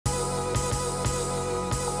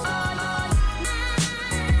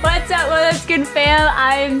What's up, what's good, fam?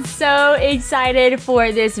 I'm so excited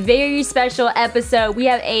for this very special episode. We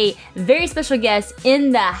have a very special guest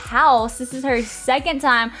in the house. This is her second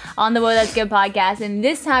time on the Whoa, That's Good podcast, and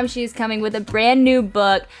this time she's coming with a brand new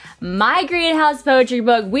book, my greenhouse poetry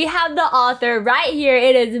book. We have the author right here.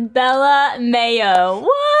 It is Bella Mayo.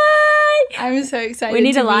 What? I'm so excited. We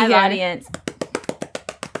need to a live be here. audience.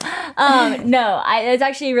 It's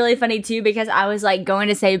actually really funny too, because I was like going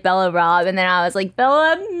to say Bella Rob, and then I was like,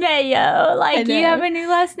 Bella Mayo, like you have a new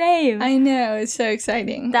last name. I know, it's so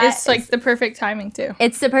exciting. It's like the perfect timing too.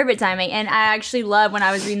 It's the perfect timing, and I actually love when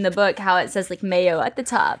I was reading the book how it says like Mayo at the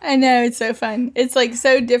top. I know, it's so fun. It's like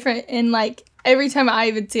so different, and like every time I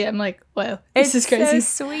even see it, I'm like, whoa, this is crazy. It's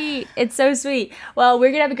so sweet. It's so sweet. Well,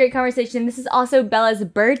 we're gonna have a great conversation. This is also Bella's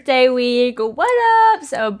birthday week. What up?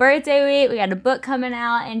 So birthday week, we got a book coming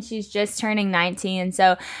out, and she's just turning 19.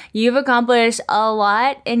 So you've accomplished a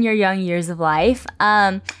lot in your young years of life.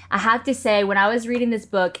 I have to say, when I was reading this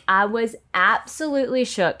book, I was absolutely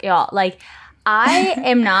shook, y'all. Like, I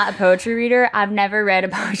am not a poetry reader. I've never read a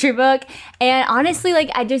poetry book. And honestly,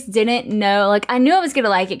 like, I just didn't know. Like, I knew I was going to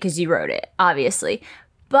like it because you wrote it, obviously.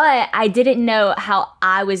 But I didn't know how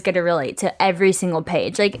I was going to relate to every single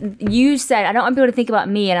page. Like, you said, I don't want people to think about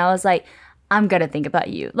me. And I was like, I'm going to think about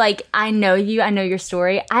you. Like, I know you. I know your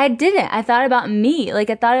story. I didn't. I thought about me. Like,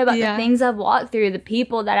 I thought about the things I've walked through, the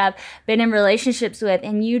people that I've been in relationships with,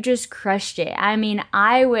 and you just crushed it. I mean,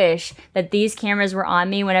 I wish that these cameras were on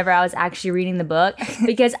me whenever I was actually reading the book,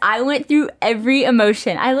 because I went through every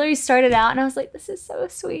emotion. I literally started out and I was like, this is so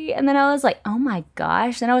sweet. And then I was like, oh my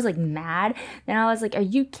gosh. Then I was like mad. Then I was like, are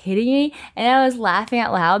you kidding me? And I was laughing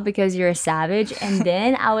out loud because you're a savage. And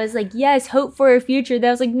then I was like, yes, hope for a future. Then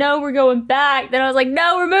I was like, no, we're going back. Then I was like,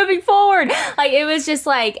 no, we're moving forward. Like, it was just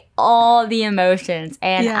like all the emotions,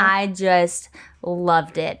 and I just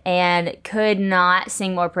loved it and could not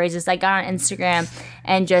sing more praises. I got on Instagram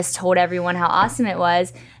and just told everyone how awesome it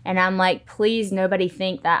was, and I'm like, please nobody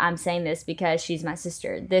think that I'm saying this because she's my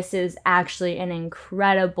sister. This is actually an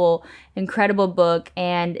incredible book,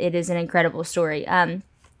 and it is an incredible story.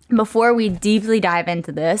 Before we deeply dive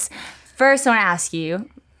into this, first I want to ask you,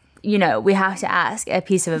 we have to ask a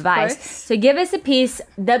piece of advice. So give us the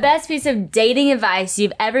best piece of dating advice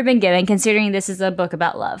you've ever been given, considering this is a book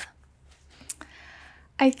about love.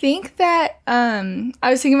 I think that I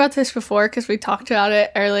was thinking about this before because we talked about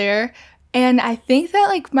it earlier. And I think that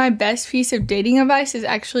like my best piece of dating advice is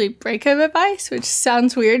actually breakup advice, which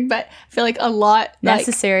sounds weird, but I feel like a lot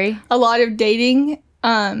necessary. A lot of dating,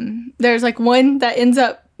 there's like one that ends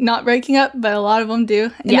up not breaking up, but a lot of them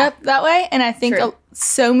do end up that way. And I think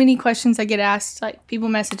so many questions I get asked, like people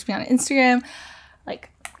message me on Instagram, like,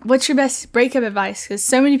 what's your best breakup advice? Because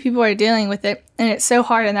so many people are dealing with it, and it's so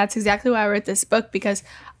hard. And that's exactly why I wrote this book, because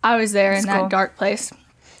I was there in that dark place.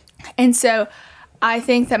 And so I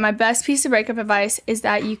think that my best piece of breakup advice is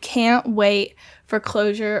that you can't wait for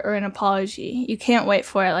closure or an apology. You can't wait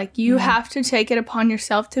for it. Like, you have to take it upon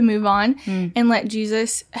yourself to move on and let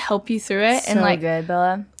Jesus help you through it. So and like, good,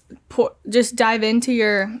 Bella. Just dive into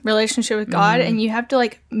your relationship with God, and you have to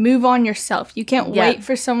like move on yourself. You can't wait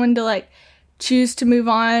for someone to like choose to move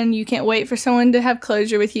on. You can't wait for someone to have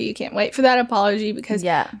closure with you. You can't wait for that apology, because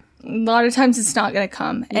a lot of times it's not going to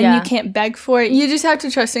come, and you can't beg for it. You just have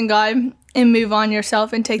to trust in God and move on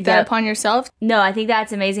yourself and take that upon yourself. No, I think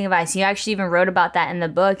that's amazing advice. You actually even wrote about that in the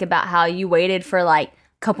book, about how you waited for like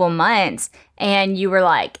a couple months, and you were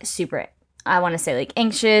like super, I want to say like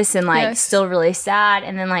anxious and like still really sad.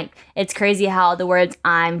 And then like, it's crazy how the words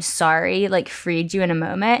 "I'm sorry" like freed you in a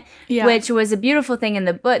moment, which was a beautiful thing in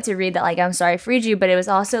the book to read, that like, I'm sorry freed you. But it was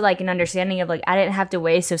also like an understanding of like, I didn't have to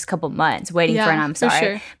waste those couple months waiting for an I'm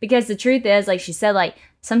sorry. Because the truth is, like she said, like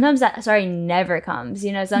sometimes that sorry never comes,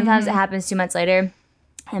 sometimes it happens 2 months later.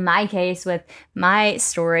 In my case, with my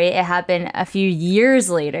story, it happened a few years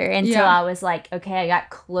later until I was like, okay, I got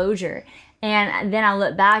closure. And then I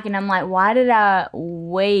look back and I'm like, why did I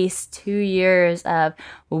waste 2 years of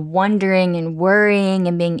wondering and worrying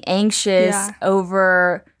and being anxious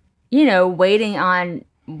over, waiting on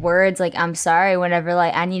words like I'm sorry, whenever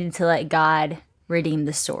like I needed to let God redeem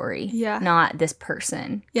the story, not this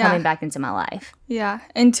person coming back into my life.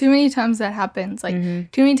 And too many times that happens, like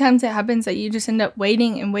too many times it happens that you just end up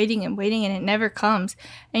waiting and waiting and waiting, and it never comes,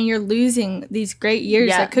 and you're losing these great years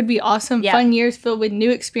that could be awesome fun years filled with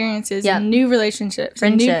new experiences and new relationships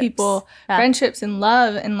and new people, friendships and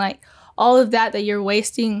love, and like all of that you're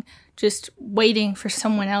wasting just waiting for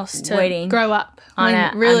someone else to grow up.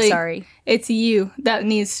 Really, I'm sorry. It's you that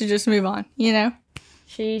needs to just move on,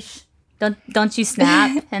 Sheesh. Don't you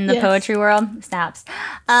snap in the poetry world? Snaps.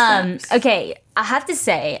 Okay, I have to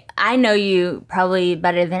say, I know you probably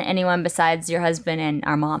better than anyone besides your husband and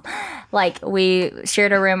our mom. Like, we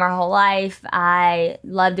shared a room our whole life. I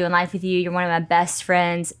love doing life with you. You're one of my best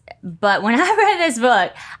friends. But when I read this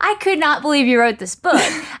book, I could not believe you wrote this book.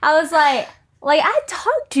 I was like I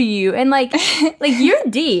talked to you and like you're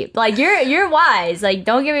deep, like you're wise, like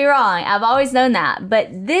don't get me wrong, I've always known that, but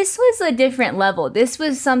this was a different level. This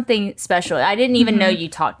was something special. I didn't even know you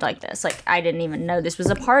talked like this. Like I didn't even know this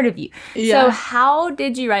was a part of you. So how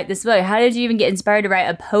did you write this book? How did you even get inspired to write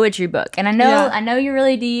a poetry book? And I know you're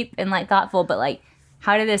really deep and like thoughtful, but like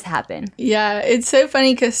how did this happen? Yeah, it's so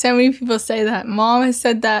funny because so many people say that. Mom has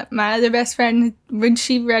said that. My other best friend, when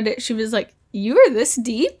she read it, she was like, you were this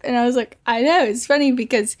deep? And I was like, I know. It's funny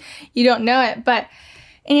because you don't know it. But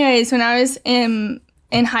anyways, when I was in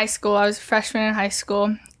high school, I was a freshman in high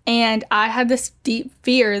school, and I had this deep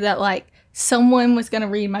fear that, like, someone was going to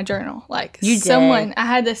read my journal. Like, I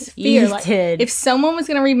had this fear. If someone was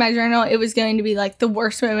going to read my journal, it was going to be, like, the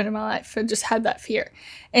worst moment of my life. I just had that fear.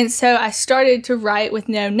 And so I started to write with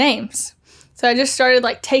no names. So I just started,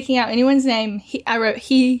 like, taking out anyone's name. I wrote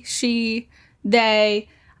he, she, they.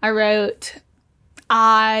 I wrote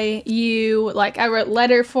I, you, like I wrote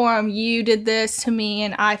letter form, you did this to me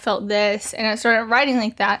and I felt this, and I started writing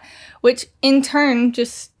like that, which in turn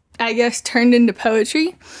just, I guess, turned into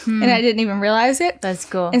poetry, and I didn't even realize it. That's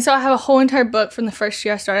cool. And so I have a whole entire book from the first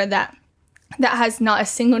year I started that has not a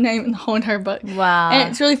single name in the whole entire book. Wow. And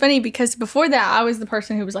it's really funny because before that, I was the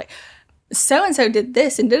person who was like, so-and-so did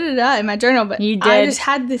this and da-da-da in my journal, but I just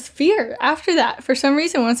had this fear after that. For some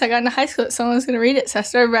reason, once I got into high school, that someone was going to read it, so I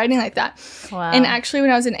started writing like that. Wow. And actually,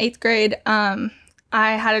 when I was in 8th grade, I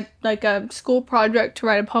had a school project to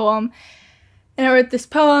write a poem, and I wrote this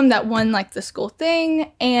poem that won, like, the school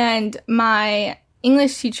thing, and my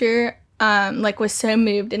English teacher, was so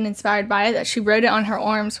moved and inspired by it that she wrote it on her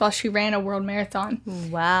arms while she ran a world marathon.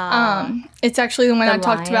 Wow. It's actually the one I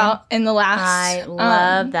talked about in the last I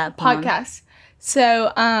love that poem. Podcast.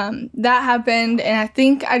 So that happened, and I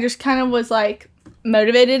think I just kind of was, like,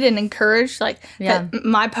 motivated and encouraged, that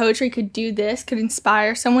my poetry could do this, could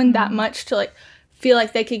inspire someone that much to, like, feel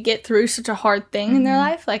like they could get through such a hard thing in their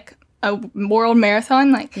life, like a world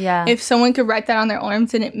marathon. Like, if someone could write that on their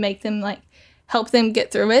arms and it make them, like, help them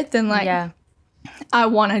get through it, then I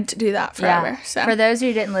wanted to do that forever. So for those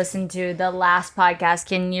who didn't listen to the last podcast,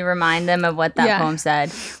 can you remind them of what that poem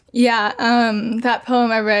said? That poem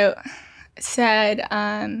I wrote said,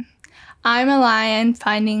 I'm a lion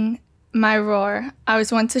finding my roar. I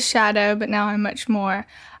was once a shadow, but now I'm much more.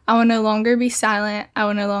 I will no longer be silent. I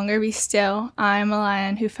will no longer be still. I am a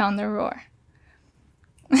lion who found the roar.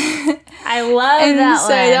 I love that one.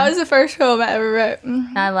 That was the first poem I ever wrote.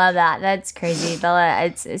 I love that. That's crazy, Bella.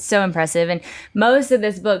 It's so impressive. And most of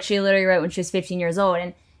this book she literally wrote when she was 15 years old.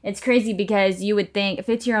 And it's crazy because you would think a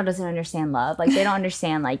 15-year-old doesn't understand love. Like, they don't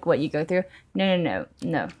understand, like, what you go through. No.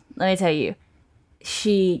 Let me tell you.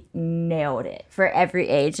 She nailed it for every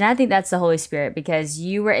age. And I think that's the Holy Spirit, because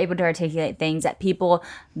you were able to articulate things that people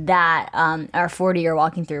that are 40 are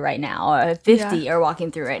walking through right now, or 50 are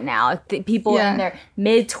walking through right now. People in their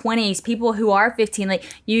mid-20s, people who are 15, like,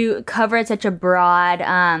 you covered such a broad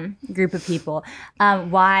group of people.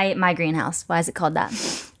 Why My Greenhouse? Why is it called that?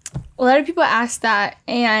 A lot of people ask that,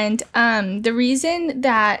 and the reason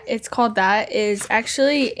that it's called that is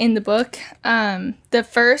actually in the book. The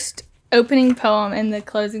first opening poem and the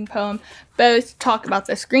closing poem both talk about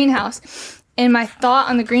this greenhouse. And my thought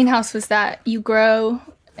on the greenhouse was that you grow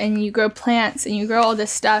plants and you grow all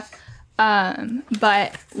this stuff.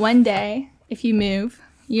 But one day, if you move,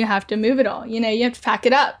 you have to move it all. You know, you have to pack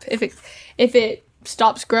it up. If it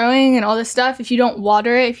stops growing and all this stuff, if you don't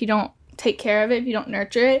water it, if you don't take care of it, if you don't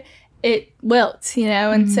nurture it, it wilts, you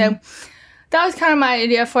know. And so that was kind of my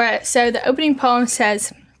idea for it. So the opening poem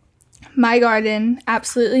says, my garden,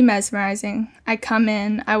 absolutely mesmerizing. I come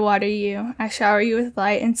in, I water you, I shower you with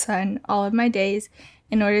light and sun all of my days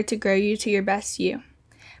in order to grow you to your best you.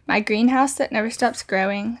 My greenhouse that never stops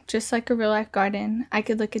growing, just like a real-life garden. I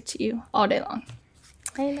could look at you all day long.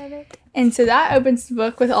 I love it. And so that opens the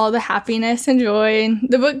book with all the happiness and joy. And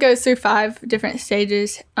the book goes through 5 different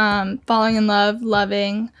stages. Falling in love,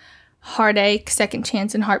 loving, heartache, second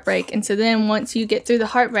chance, and heartbreak. And so then once you get through the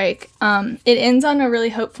heartbreak, it ends on a really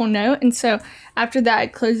hopeful note. And so after that,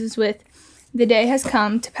 it closes with, the day has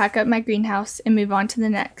come to pack up my greenhouse and move on to the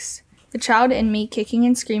next. The child in me kicking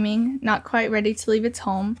and screaming, not quite ready to leave its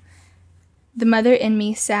home. The mother in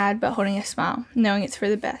me sad but holding a smile, knowing it's for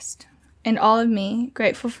the best. And all of me,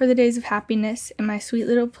 grateful for the days of happiness in my sweet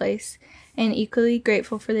little place, and equally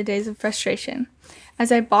grateful for the days of frustration,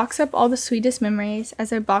 As I box up all the sweetest memories,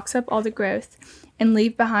 as I box up all the growth, and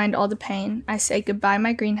leave behind all the pain, I say goodbye,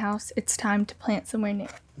 my greenhouse. It's time to plant somewhere new.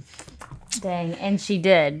 Dang, and she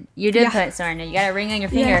did. You did plant somewhere new. You got a ring on your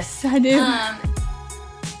finger. Yes, I do.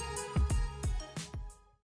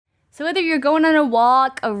 So whether you're going on a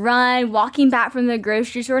walk, a run, walking back from the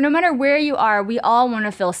grocery store, no matter where you are, we all want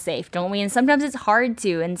to feel safe, don't we? And sometimes it's hard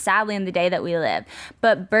to, and sadly in the day that we live.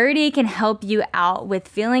 But Birdie can help you out with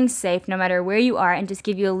feeling safe no matter where you are and just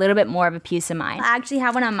give you a little bit more of a peace of mind. I actually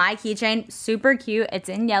have one on my keychain, super cute. It's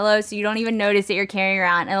in yellow, so you don't even notice that you're carrying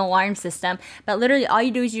around an alarm system. But literally all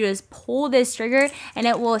you do is you just pull this trigger and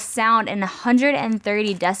it will sound an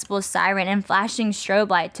 130 decibel siren and flashing strobe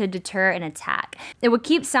light to deter an attack. It will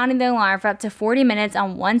keep sounding the alarm for up to 40 minutes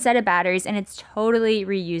on one set of batteries, and it's totally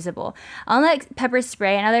reusable. Unlike pepper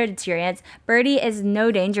spray and other deterrents, Birdie is no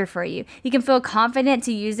danger for you. You can feel confident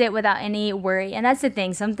to use it without any worry, and that's the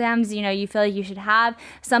thing. Sometimes, you feel like you should have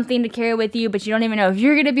something to carry with you, but you don't even know if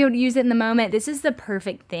you're going to be able to use it in the moment. This is the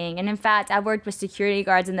perfect thing, and in fact, I've worked with security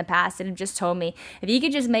guards in the past that have just told me, if you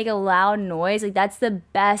could just make a loud noise, like that's the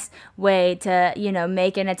best way to,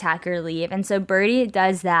 make an attacker leave. And so Birdie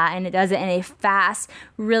does that, and it does it in a fast,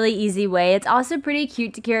 really easy way. It's also pretty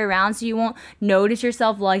cute to carry around, so you won't notice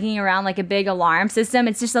yourself lugging around like a big alarm system.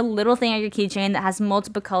 It's just a little thing on your keychain that has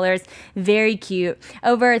multiple colors. Very cute.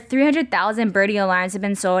 Over 300,000 Birdie alarms have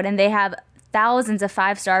been sold, and they have thousands of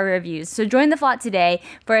 5-star reviews. So join the flock today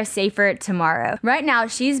for a safer tomorrow. Right now,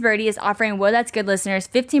 She's Birdie is offering Whoa That's Good listeners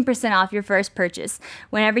 15% off your first purchase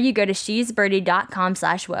whenever you go to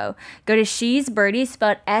shesbirdie.com/whoa. Go to She's Birdie,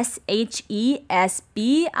 spelled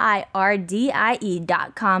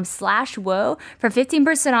SHESBIRDIE.com/whoa for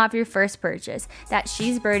 15% off your first purchase. That's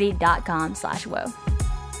shesbirdie.com/whoa.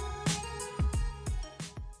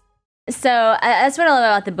 So that's what I love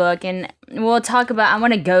about the book, and we'll talk about, I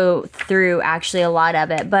want to go through actually a lot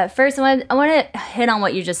of it, but first I want to hit on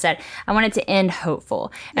what you just said. I want it to end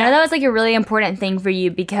hopeful. And I thought that was like a really important thing for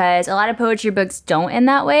you, because a lot of poetry books don't end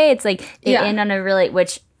that way. It's like they end on a really,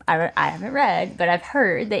 which I haven't read, but I've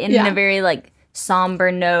heard they end on a very like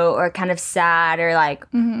somber note, or kind of sad, or like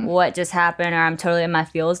what just happened, or I'm totally in my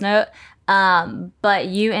feels note. But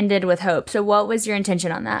you ended with hope. So what was your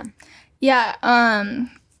intention on that?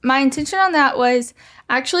 My intention on that was,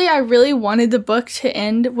 actually, I really wanted the book to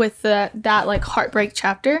end with that like heartbreak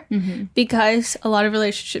chapter, because a lot of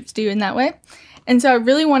relationships do in that way. And so I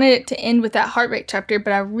really wanted it to end with that heartbreak chapter,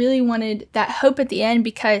 but I really wanted that hope at the end,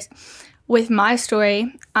 because with my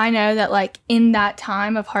story, I know that like in that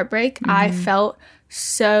time of heartbreak, I felt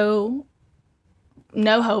so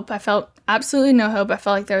no hope. I felt absolutely no hope. I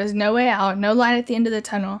felt like there was no way out, no light at the end of the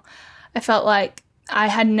tunnel. I felt like I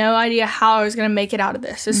had no idea how I was going to make it out of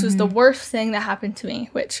this. This was the worst thing that happened to me,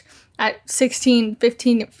 which at 16,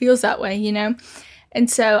 15, it feels that way, And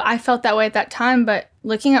so I felt that way at that time, but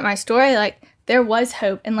looking at my story, like there was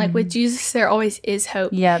hope. And like with Jesus, there always is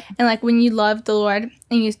hope. Yep. And like when you love the Lord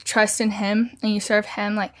and you trust in him and you serve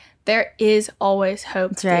him, like there is always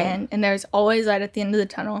hope at the end. And there's always light at the end of the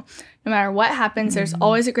tunnel. No matter what happens, there's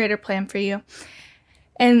always a greater plan for you.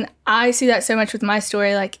 And I see that so much with my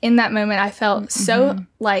story. Like in that moment, I felt so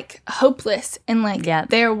like hopeless, and like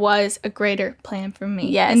there was a greater plan for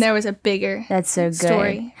me. Yes. And there was a bigger good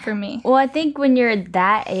story for me. Well, I think when you're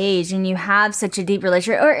that age and you have such a deep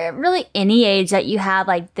relationship, or really any age that you have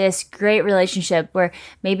like this great relationship where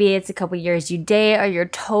maybe it's a couple years you date, or you're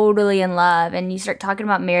totally in love, and you start talking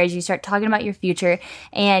about marriage, you start talking about your future,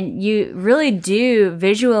 and you really do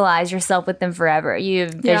visualize yourself with them forever. You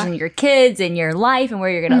envision your kids and your life and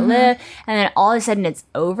where you're going to live, and then all of a sudden it's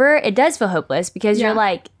over. It does feel hopeless, because you're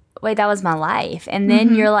like, wait, that was my life. And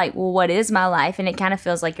then you're like, well, what is my life? And it kind of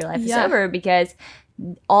feels like your life is over, because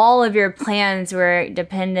all of your plans were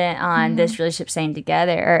dependent on this relationship staying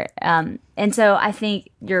together. And so I think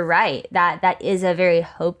you're right, that is a very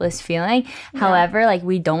hopeless feeling. However, like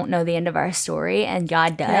we don't know the end of our story, and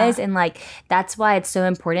God does. And like that's why it's so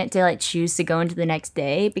important to like choose to go into the next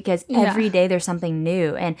day, because every day there's something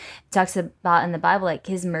new. And it talks about in the Bible, like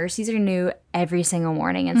his mercies are new every single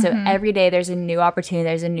morning. And so every day there's a new opportunity,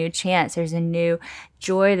 there's a new chance, there's a new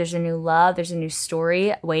joy, there's a new love, there's a new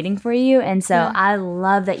story waiting for you. And so I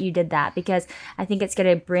love that you did that, because I think it's going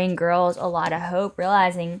to bring girls a lot of hope,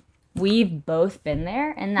 realizing we've both been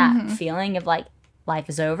there, and that feeling of like life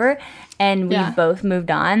is over, and we've both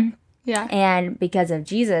moved on. And because of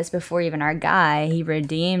Jesus, before even our guy, he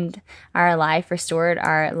redeemed our life, restored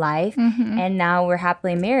our life, and now we're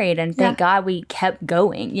happily married, and thank God we kept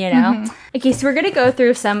going, Okay, so we're going to go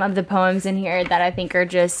through some of the poems in here that I think are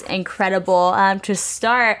just incredible. To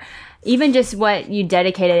start, even just what you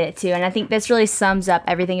dedicated it to. And I think this really sums up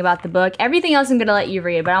everything about the book. Everything else I'm going to let you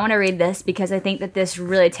read, but I want to read this because I think that this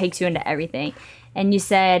really takes you into everything. And you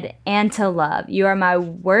said, and to love. You are my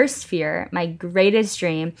worst fear, my greatest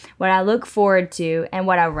dream, what I look forward to, and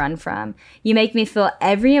what I run from. You make me feel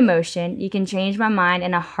every emotion. You can change my mind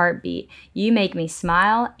in a heartbeat. You make me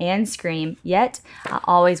smile and scream, yet I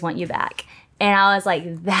always want you back. And I was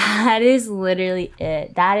like, that is literally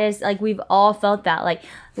it. That is, like, we've all felt that. Like,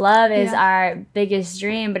 love is our biggest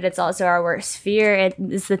dream, but it's also our worst fear.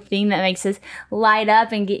 It's the thing that makes us light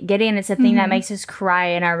up and get in. It's the thing that makes us cry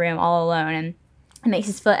in our room all alone. And it makes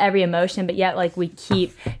us feel every emotion, but yet, like, we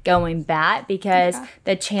keep going back because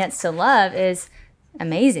the chance to love is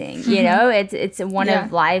amazing. You know, it's one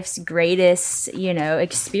of life's greatest,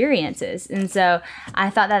 experiences. And so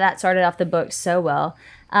I thought that started off the book so well.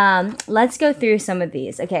 Let's go through some of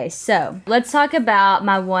these. Okay, so let's talk about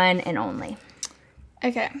my one and only.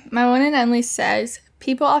 Okay, my one and only says,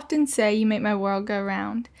 people often say you make my world go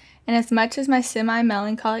round. And as much as my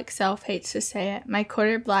semi-melancholic self hates to say it, my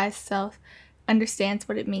quarter-blithe self understands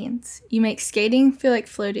what it means. You make skating feel like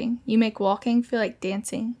floating. You make walking feel like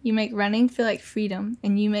dancing. You make running feel like freedom.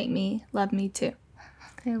 And you make me love me too.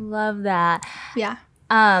 I love that. Yeah.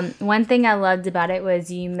 One thing I loved about it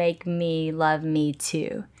was you make me love me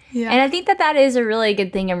too. Yeah. And I think that is a really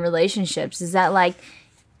good thing in relationships, is that, like,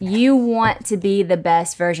 you want to be the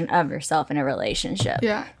best version of yourself in a relationship.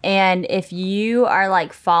 Yeah. And if you are,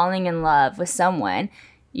 like, falling in love with someone,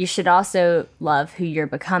 you should also love who you're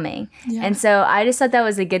becoming. Yeah. And so I just thought that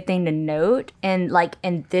was a good thing to note. And, like,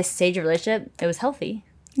 in this stage of relationship, it was healthy.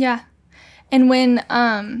 Yeah. And when,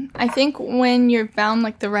 I think when you're found,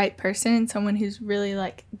 like, the right person and someone who's really,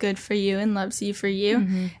 like, good for you and loves you for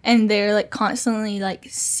you, and they're, like, constantly, like,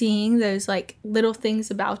 seeing those, like, little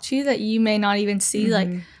things about you that you may not even see, like,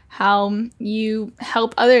 how you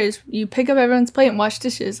help others, you pick up everyone's plate and wash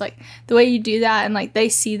dishes, like, the way you do that, and, like, they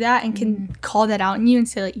see that and can call that out in you and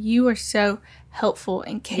say, like, you are so helpful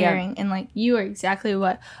and caring, and, like, you are exactly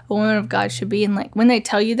what a woman of God should be. And, like, when they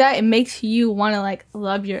tell you that, it makes you want to, like,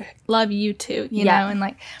 love you too, you know. And,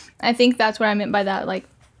 like, I think that's what I meant by that. Like,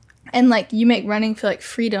 and, like, you make running feel like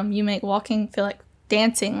freedom, you make walking feel like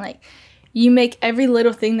dancing, like, you make every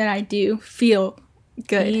little thing that I do feel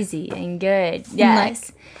good, easy and good.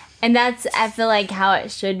 Yes. And that's, I feel like, how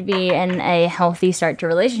it should be in a healthy start to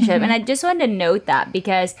relationship. And I just wanted to note that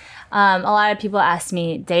because a lot of people ask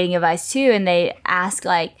me dating advice too, and they ask,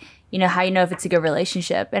 like, how you know if it's a good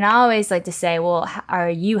relationship. And I always like to say, well,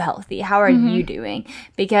 are you healthy? How are you doing?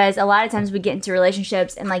 Because a lot of times we get into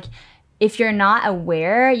relationships and, like, if you're not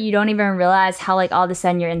aware, you don't even realize how, like, all of a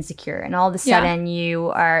sudden you're insecure and all of a sudden you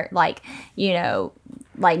are, like,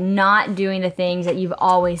 like, not doing the things that you've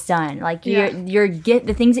always done. Like,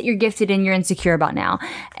 the things that you're gifted in, you're insecure about now.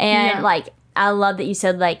 And, like, I love that you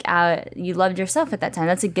said, like, you loved yourself at that time.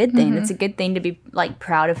 That's a good thing. That's a good thing to be, like,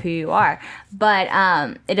 proud of who you are. But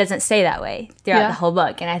it doesn't stay that way throughout the whole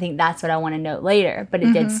book. And I think that's what I want to note later. But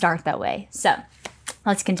it did start that way. So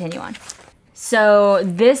let's continue on. So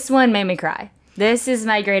this one made me cry. This is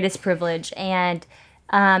my greatest privilege. And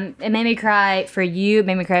it made me cry for you. It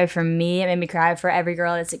made me cry for me. It made me cry for every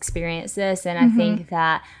girl that's experienced this. And I think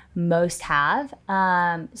that most have.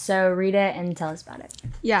 So read it and tell us about it.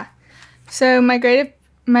 Yeah. So my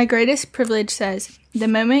greatest privilege says, the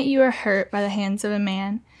moment you are hurt by the hands of a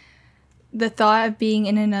man, the thought of being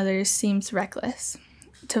in another's seems reckless.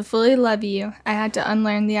 To fully love you, I had to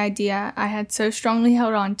unlearn the idea I had so strongly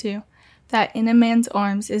held on to, that in a man's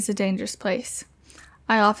arms is a dangerous place.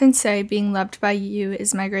 I often say being loved by you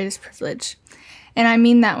is my greatest privilege. And I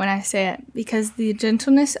mean that when I say it, because the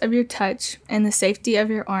gentleness of your touch and the safety of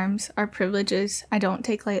your arms are privileges I don't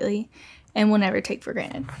take lightly and will never take for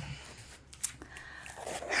granted.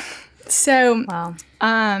 So,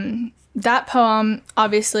 that poem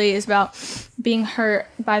obviously is about being hurt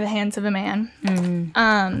by the hands of a man.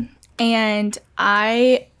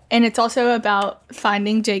 And it's also about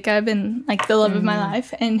finding Jacob and, like, the love of my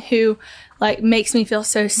life, and who, like, makes me feel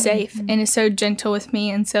so safe and is so gentle with me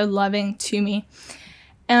and so loving to me.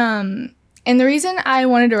 And the reason I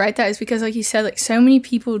wanted to write that is because, like you said, like, so many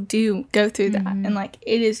people do go through that, and, like,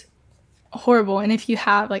 it is horrible. And if you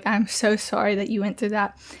have, like, I'm so sorry that you went through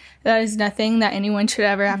that. That is nothing that anyone should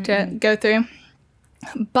ever have to go through.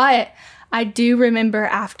 But I do remember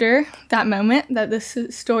after that moment that this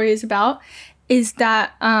story is about, is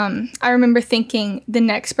that I remember thinking, the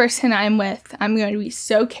next person I'm with, I'm going to be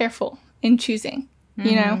so careful in choosing,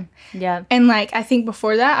 you know? Yeah. And, like, I think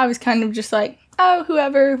before that, I was kind of just like, oh,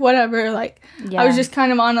 whoever, whatever. Like, I was just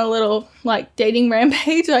kind of on a little, like, dating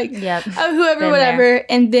rampage. Like, oh, whoever, whatever. There.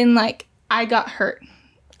 And then, like, I got hurt.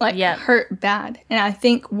 like hurt bad. And I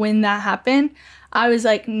think when that happened, I was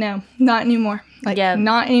like, no, not anymore. Like,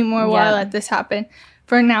 not anymore will I let this happen.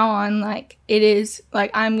 From now on, like, it is,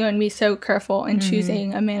 like, I'm going to be so careful in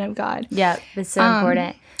choosing a man of God. Yeah, it's so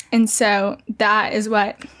important. And so that is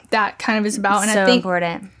what that kind of is about. And so I think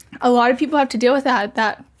important. A lot of people have to deal with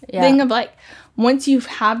that thing of, like, once you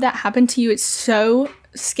have that happen to you, it's so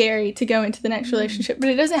scary to go into the next relationship. But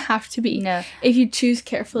it doesn't have to be. No. If you choose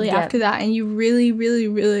carefully after that and you really, really,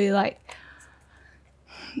 really, like,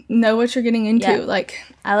 know what you're getting into. Like,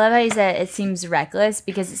 I love how you said it seems reckless,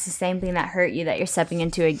 because it's the same thing that hurt you that you're stepping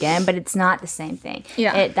into again, but it's not the same thing.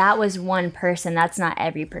 That was one person. That's not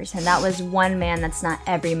every person. That was one man. That's not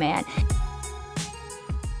every man.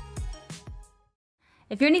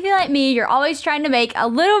 If you're anything like me, you're always trying to make a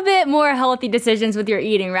little bit more healthy decisions with your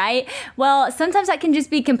eating, right? Well, sometimes that can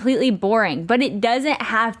just be completely boring, but it doesn't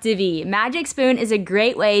have to be. Magic Spoon is a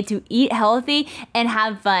great way to eat healthy and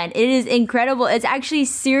have fun. It is incredible. It's actually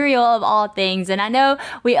cereal of all things, and I know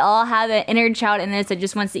we all have an inner child in us that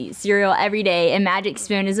just wants to eat cereal every day, and Magic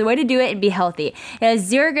Spoon is a way to do it and be healthy. It has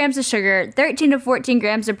 0 grams of sugar, 13 to 14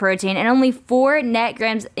 grams of protein, and only 4 net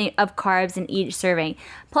grams of carbs in each serving.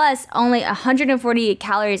 Plus, only 140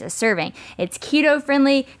 calories a serving. It's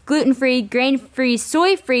keto-friendly, gluten-free, grain-free,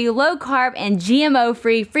 soy-free, low-carb, and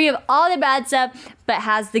GMO-free, free of all the bad stuff, but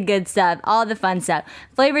has the good stuff, all the fun stuff.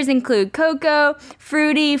 Flavors include cocoa,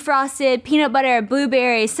 fruity, frosted, peanut butter,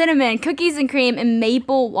 blueberry, cinnamon, cookies and cream, and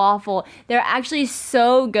maple waffle. They're actually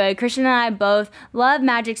so good. Christian and I both love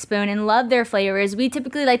Magic Spoon and love their flavors. We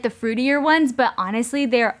typically like the fruitier ones, but honestly,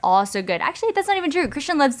 they're all so good. Actually, that's not even true.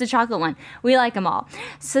 Christian loves the chocolate one. We like them all.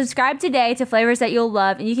 Subscribe today to flavors that you'll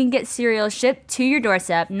love, and you can get cereal shipped to your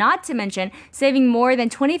doorstep, not to mention saving more than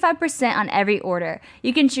 25% on every order.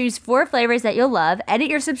 You can choose 4 flavors that you'll love,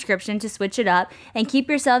 edit your subscription to switch it up, and keep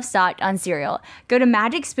yourself stocked on cereal. Go to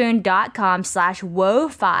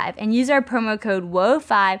magicspoon.com/woe5 and use our promo code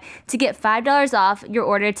WOE5 to get $5 off your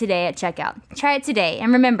order today at checkout. Try it today,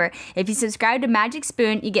 and remember, if you subscribe to Magic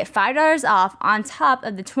Spoon, you get $5 off on top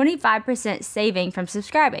of the 25% saving from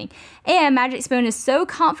subscribing. And Magic Spoon is so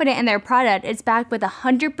confident in their product, it's backed with a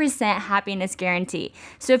 100% happiness guarantee.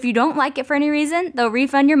 So if you don't like it for any reason, they'll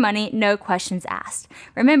refund your money, no questions asked.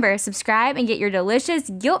 Remember, subscribe and get your delicious,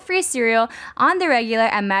 guilt-free cereal on the regular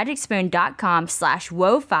at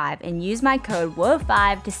magicspoon.com/woe5 and use my code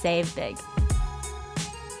WOE5 to save big.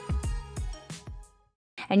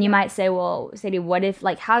 And you might say, well, Sadie, what if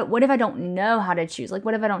I don't know how to choose? Like,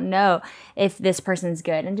 what if I don't know if this person's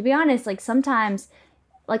good? And to be honest, like, sometimes,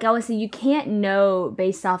 like I always say, you can't know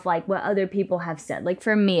based off like what other people have said. Like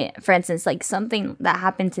for me, for instance, like something that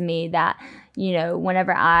happened to me that, you know,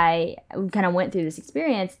 whenever I kind of went through this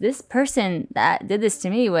experience, this person that did this to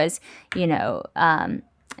me was, you know,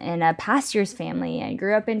 in a pastor's family and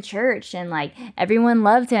grew up in church, and like everyone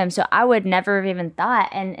loved him. So I would never have even thought.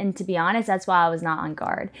 And to be honest, that's why I was not on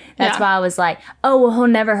guard. That's why I was like, oh, well, he'll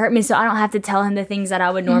never hurt me, so I don't have to tell him the things that I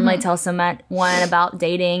would normally tell someone about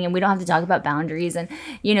dating, and we don't have to talk about boundaries, and,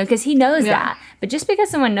 you know, because he knows that. But just because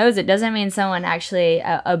someone knows it doesn't mean someone actually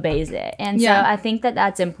obeys it. And so I think that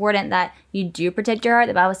that's important, that you do protect your heart.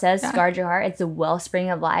 The Bible says, guard your heart. It's the wellspring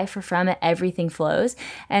of life, for from it everything flows.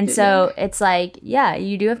 And so it's like, yeah,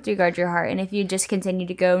 you do have to guard your heart. And if you just continue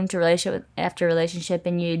to go into relationship after relationship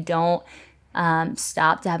and you don't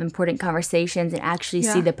stop to have important conversations and actually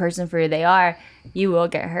see the person for who they are, you will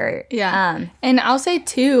get hurt. And I'll say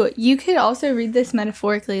too, you could also read this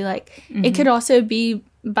metaphorically. Like it could also be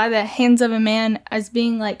by the hands of a man as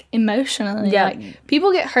being like emotionally. Like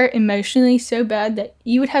people get hurt emotionally so bad that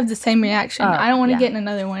you would have the same reaction. I don't want to get in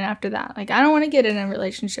another one after that. Like I don't want to get in a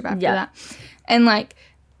relationship after that. And like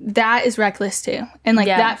that is reckless too. And like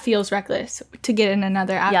that feels reckless to get in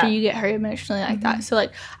another after you get hurt emotionally like that. So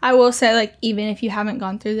like I will say, like, even if you haven't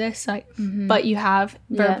gone through this, like but you have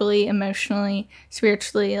verbally, emotionally,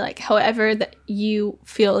 spiritually, like however that you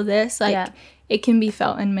feel this, like it can be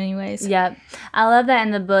felt in many ways. Yep. I love that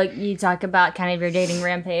in the book you talk about kind of your dating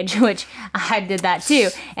rampage, which I did that too.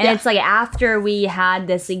 And it's like after we had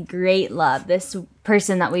this great love, this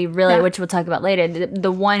person that we really, which we'll talk about later,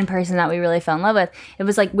 the one person that we really fell in love with, it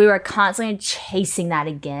was like we were constantly chasing that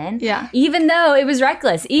again. Even though it was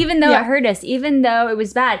reckless, even though it hurt us, even though it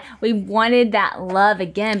was bad, we wanted that love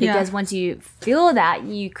again, because once you feel that,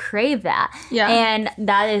 you crave that. And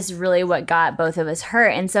that is really what got both of us hurt.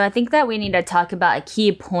 And so I think that we need to talk about a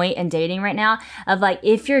key point in dating right now of like,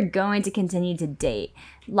 if you're going to continue to date,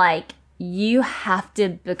 like, you have to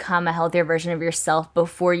become a healthier version of yourself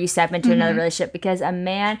before you step into another relationship, because a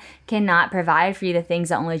man cannot provide for you the things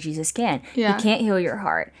that only Jesus can. Yeah. He can't heal your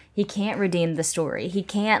heart. He can't redeem the story. He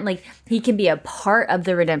can't, like, he can be a part of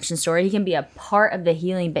the redemption story. He can be a part of the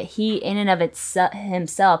healing, but he in and of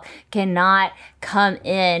himself cannot come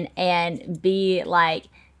in and be like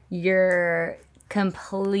your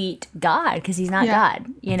complete God, because he's not God,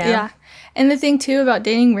 you know? Yeah. And the thing too about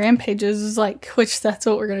dating rampages is like, which that's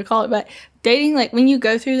what we're going to call it, but dating, like when you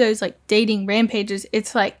go through those like dating rampages,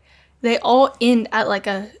 it's like they all end at like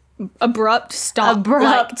a abrupt stop,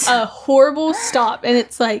 like a horrible stop. And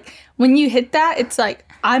it's like when you hit that, it's like,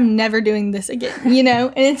 I'm never doing this again, you know?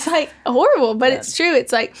 And it's like horrible, but it's true.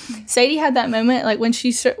 It's like Sadie had that moment, like when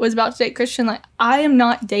she was about to date Christian, like I am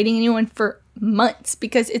not dating anyone for months,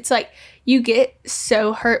 because it's like you get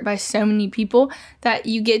so hurt by so many people that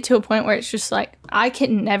you get to a point where it's just like, I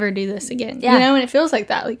can never do this again, you know? And it feels like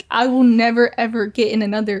that. Like I will never ever get in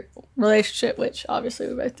another relationship, which obviously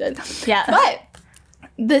we both did. Yeah. But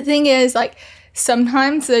the thing is, like,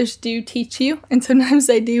 sometimes those do teach you, and sometimes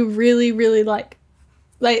they do really, really like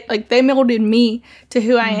they molded me to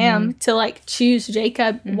who I am, to like choose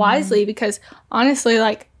Jacob wisely, because honestly,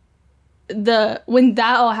 like when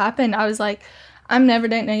that all happened, I was like, I'm never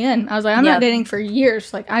dating again. I was like, I'm not dating for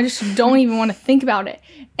years. Like, I just don't even want to think about it.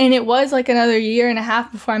 And it was like another year and a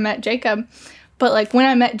half before I met Jacob. But like when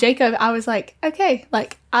I met Jacob, I was like, okay,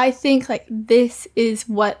 like I think like this is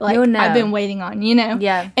what like I've been waiting on, you know?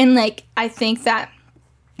 Yeah. And like I think that,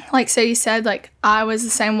 like Sadie said, like I was the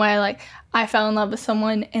same way. Like I fell in love with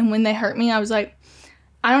someone, and when they hurt me, I was like,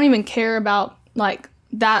 I don't even care about like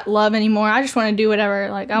that love anymore. I just want to do whatever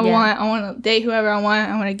like I want. I want to date whoever I want.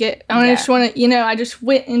 I just want to, you know, I just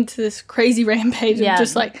went into this crazy rampage of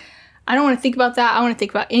just like, I don't want to think about that. I want to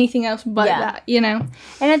think about anything else but that, you know?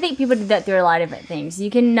 And I think people do that through a lot of different things. You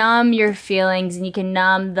can numb your feelings, and you can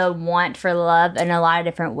numb the want for love in a lot of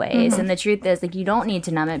different ways. And the truth is, like, you don't need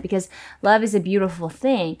to numb it, because love is a beautiful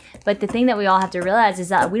thing. But the thing that we all have to realize is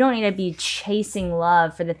that we don't need to be chasing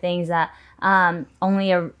love for the things that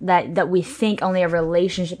that we think only a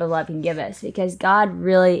relationship of love can give us, because God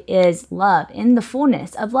really is love, in the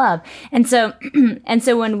fullness of love. And so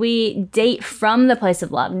when we date from the place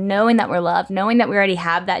of love, knowing that we're loved, knowing that we already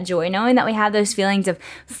have that joy, knowing that we have those feelings of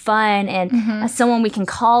fun and someone we can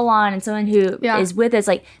call on, and someone who is with us,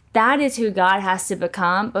 like that is who God has to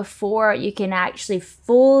become before you can actually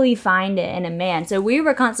fully find it in a man. So we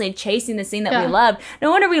were constantly chasing this thing that we loved. No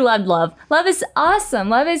wonder we loved love. Love is awesome.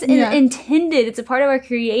 Love is intended. It's a part of our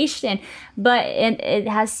creation, but it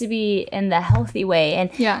has to be in the healthy way.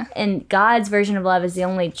 And God's version of love is the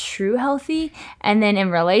only true healthy. And then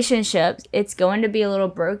in relationships, it's going to be a little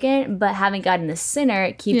broken, but having God in the center,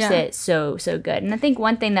 it keeps it so good. And I think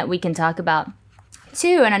one thing that we can talk about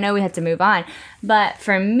too, and I know we have to move on, but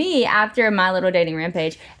for me, after my little dating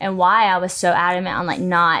rampage, and why I was so adamant on like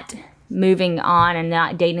not moving on and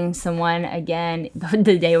not dating someone again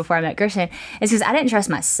the day before I met Christian, is because I didn't trust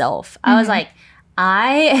myself. I was like,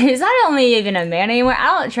 is that only even a man anymore?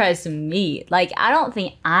 I don't trust me. Like, I don't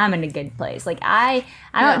think I'm in a good place. Like, I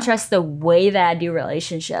don't trust the way that I do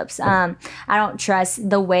relationships. I don't trust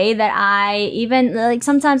the way that I even, like,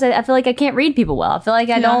 sometimes I feel like I can't read people well. I feel like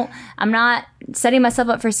I'm not setting myself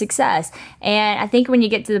up for success. And I think when you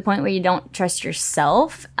get to the point where you don't trust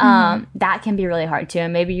yourself, that can be really hard too.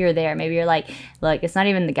 And maybe you're there. Maybe you're like, look, it's not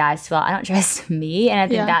even the guy's fault. I don't trust me. And I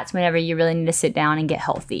think that's whenever you really need to sit down and get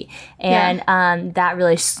healthy. And that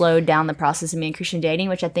really slowed down the process of me and Christian dating,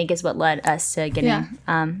 which I think is what led us to getting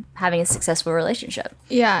having a successful relationship.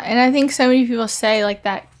 Yeah, and I think so many people say like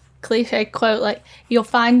that cliche quote, like, you'll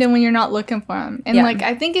find him when you're not looking for him. And like,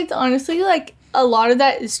 I think it's honestly like a lot of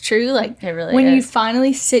that is true. Like, it really when is. you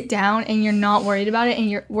finally sit down and you're not worried about it, and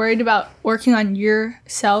you're worried about working on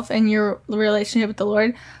yourself and your relationship with the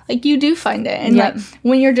Lord, like, you do find it. And like,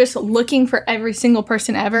 when you're just looking for every single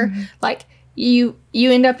person ever, like, you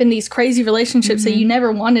end up in these crazy relationships that you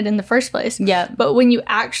never wanted in the first place. But when you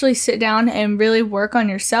actually sit down and really work on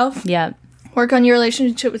yourself, work on your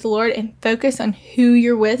relationship with the Lord, and focus on who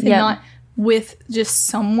you're with and not with just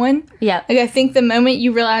someone. Like, I think the moment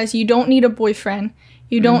you realize you don't need a boyfriend,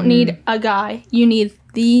 you don't need a guy, you need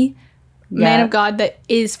the man of God that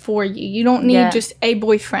is for you. You don't need just a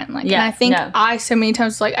boyfriend. Like, and I think I so many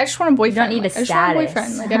times was like, I just want a boyfriend. You don't need like, a status. I just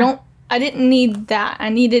want a boyfriend. Like, I didn't need that. I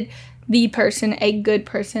needed the person, a good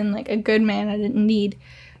person, like a good man. I didn't need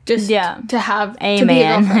just to have to be a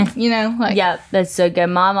Amen. girlfriend, you know? Like, yeah, that's so good.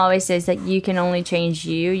 Mom always says that you can only change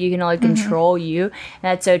you. You can only control you. And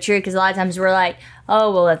that's so true, because a lot of times we're like,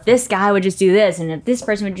 oh, well, if this guy would just do this, and if this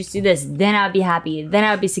person would just do this, then I would be happy. Then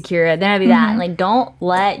I would be secure. Then I'd be that. And like, don't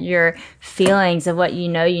let your feelings of what you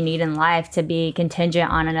know you need in life to be contingent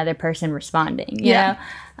on another person responding, you know?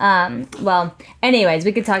 Well, anyways,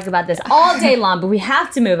 we could talk about this all day long, but we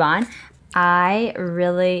have to move on. I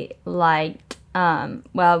really liked,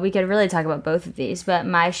 well, we could really talk about both of these, but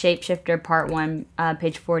My Shapeshifter Part 1,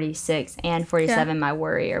 page 46, and 47, My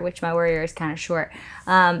Worrier, which My Worrier is kind of short.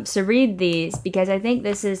 So read these, because I think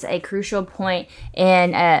this is a crucial point,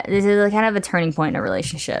 and this is kind of a turning point in a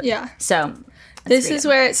relationship. Yeah. So this is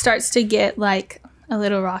where it starts to get, like, a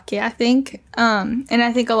little rocky, I think. And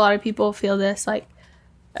I think a lot of people feel this, like,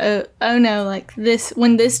 oh no, like this,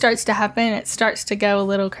 when this starts to happen, it starts to go a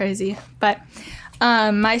little crazy. But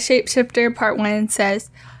My Shapeshifter Part 1 says,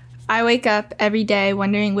 I wake up every day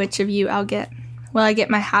wondering which of you I'll get. Will I get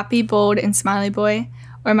my happy, bold, and smiley boy,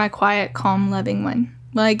 or my quiet, calm, loving one?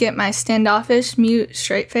 Will I get my standoffish, mute,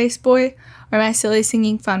 straight-faced boy, or my silly,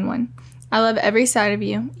 singing, fun one? I love every side of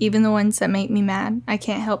you, even the ones that make me mad. I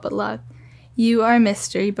can't help but love. You are a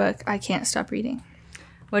mystery book I can't stop reading.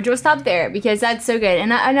 Which we'll stop there, because that's so good.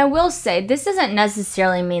 And I will say, this doesn't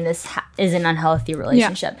necessarily mean this is an unhealthy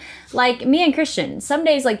relationship. Yeah. Like, me and Christian, some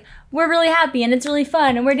days, like, we're really happy, and it's really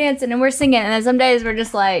fun, and we're dancing, and we're singing, and then some days we're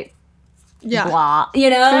just like, blah, you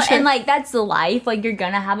know? Sure. And, like, that's the life. Like, you're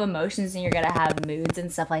gonna have emotions, and you're gonna have moods and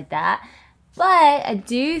stuff like that. But I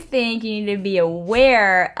do think you need to be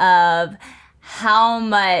aware of how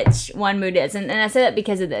much one mood is. And I say that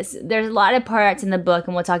because of this. There's a lot of parts in the book,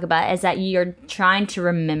 and we'll talk about it, is that you're trying to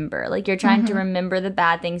remember. Like, you're trying to remember the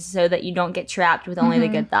bad things so that you don't get trapped with only the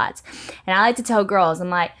good thoughts. And I like to tell girls,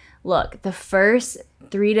 I'm like, look, the first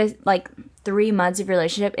 3 months of your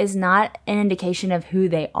relationship is not an indication of who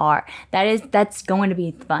they are. That's going to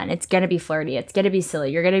be fun. It's going to be flirty. It's going to be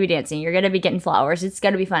silly. You're going to be dancing. You're going to be getting flowers. It's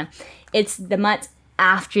going to be fun. It's the months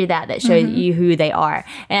after that show you who they are.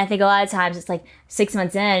 And I think a lot of times it's like 6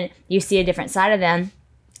 months in, you see a different side of them,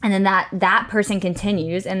 and then that person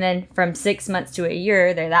continues, and then from 6 months to a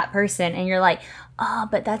year, they're that person, and you're like, oh,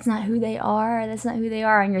 but that's not who they are. That's not who they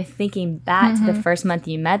are. And you're thinking back to the first month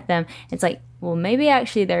you met them. It's like, well, maybe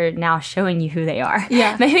actually they're now showing you who they are.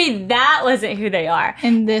 Yeah. Maybe that wasn't who they are.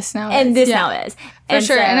 And this now is. And this now is. For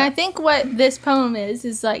sure. And I think what this poem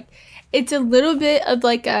is like, it's a little bit of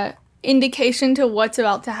like a indication to what's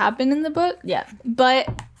about to happen in the book. Yeah.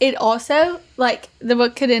 But it also, like, the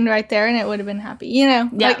book could end right there and it would have been happy, you know?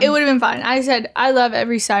 Yeah. Like, it would have been fine. I said, I love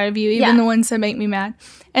every side of you, even the ones that make me mad.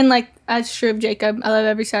 And, like, that's true of Jacob. I love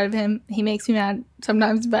every side of him. He makes me mad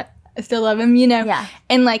sometimes, but I still love him, you know? Yeah.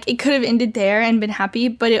 And, like, it could have ended there and been happy,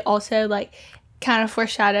 but it also, like, kind of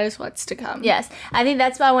foreshadows what's to come. Yes. I think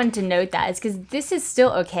that's why I wanted to note that, is because this is still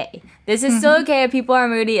okay. This is still okay if people are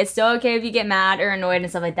moody. It's still okay if you get mad or annoyed and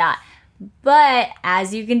stuff like that. But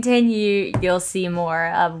as you continue, you'll see more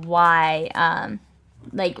of why,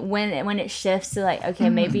 like, when it shifts to, like, okay,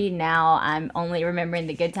 maybe now I'm only remembering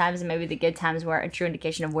the good times, and maybe the good times were a true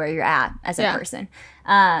indication of where you're at as a person.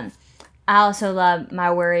 I also love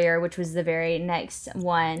My Worrier, which was the very next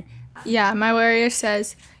one. Yeah, My Worrier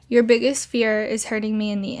says, your biggest fear is hurting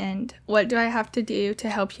me in the end. What do I have to do to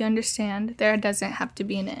help you understand there doesn't have to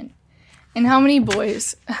be an end? And how many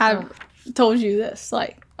boys have told you this?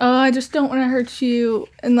 Like, oh, I just don't want to hurt you.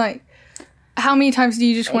 And, like, how many times do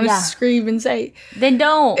you just want to scream and say, then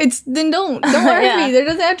don't. Don't hurt me. There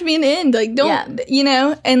doesn't have to be an end. Like, don't, you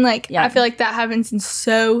know? And, like, I feel like that happens in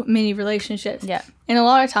so many relationships. Yeah. And a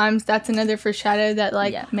lot of times that's another foreshadow that,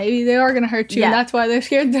 like, maybe they are going to hurt you. And that's why they're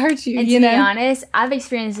scared to hurt you, and you know? To be honest, I've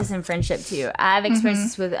experienced this in friendship, too. I've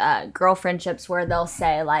experienced this with girl friendships where they'll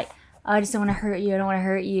say, like, oh, I just don't want to hurt you. I don't want to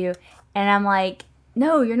hurt you. And I'm like,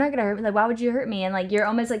 no, you're not going to hurt me. Like, why would you hurt me? And, like, you're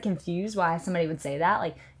almost, like, confused why somebody would say that.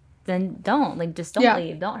 Like, then don't. Like, just don't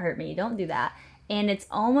leave. Don't hurt me. Don't do that. And it's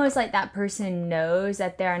almost like that person knows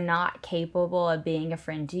that they're not capable of being a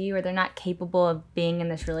friend to you, or they're not capable of being in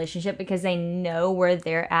this relationship because they know where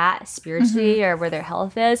they're at spiritually or where their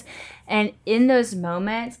health is. And in those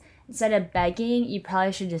moments, instead of begging, you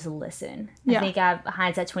probably should just listen. I think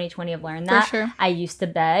hindsight 2020, I've learned that. For sure. I used to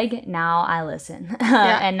beg. Now I listen.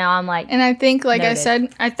 And now I'm like, and I think, like noted. I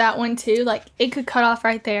said, at that one too, like, it could cut off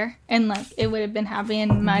right there, and, like, it would have been happy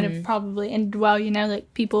and might have probably ended well, you know,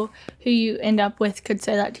 like, people who you end up with could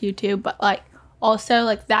say that to you too. But, like, also,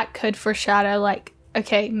 like, that could foreshadow, like,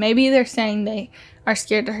 okay, maybe they're saying they are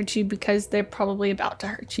scared to hurt you because they're probably about to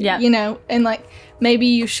hurt you, you know? And, like, maybe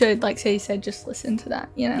you should, like Sadie said, just listen to that,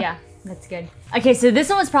 you know? Yeah. That's good. Okay, so this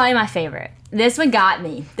one was probably my favorite. This one got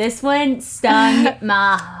me. This one stung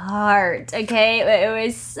my heart, okay? It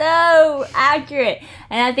was so accurate.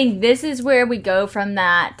 And I think this is where we go from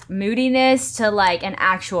that moodiness to, like, an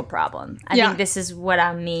actual problem. I think this is what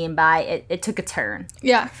I mean by it took a turn.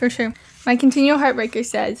 Yeah, for sure. My continual heartbreaker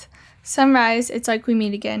says, sunrise, it's like we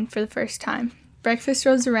meet again for the first time. Breakfast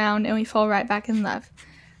rolls around and we fall right back in love.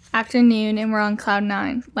 Afternoon and we're on cloud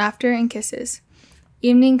 9, laughter and kisses.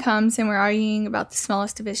 Evening comes and we're arguing about the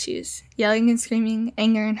smallest of issues, yelling and screaming,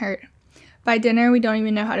 anger and hurt. By dinner, we don't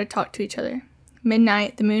even know how to talk to each other.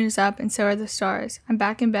 Midnight, the moon is up and so are the stars. I'm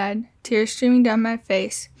back in bed, tears streaming down my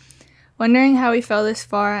face. Wondering how we fell this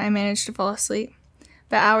far, I managed to fall asleep.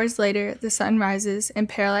 But hours later, the sun rises and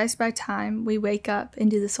paralyzed by time, we wake up and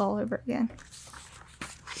do this all over again.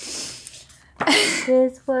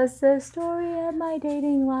 This was the story of my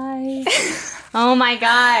dating life. Oh my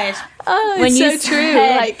gosh. Oh, it's when you so true.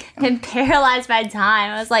 Like, and paralyzed by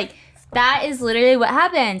time, I was like, that is literally what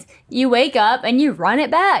happens. You wake up and you run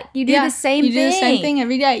it back. You do the same thing. You do the same thing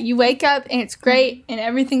every day. You wake up and it's great and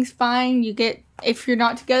everything's fine. You get, if you're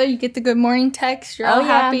not together, you get the good morning text. You're all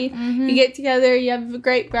happy. Mm-hmm. You get together. You have a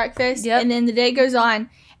great breakfast. And then the day goes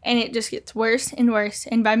on. And it just gets worse and worse.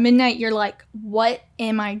 And by midnight, you're like, what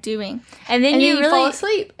am I doing? And then you really fall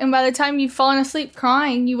asleep. And by the time you've fallen asleep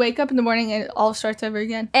crying, you wake up in the morning and it all starts over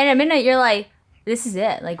again. And at midnight, you're like, this is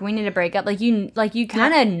it. Like, we need to break up. Like you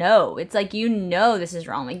kind of know. It's like, you know this is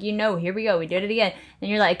wrong. Like, you know, here we go. We did it again. And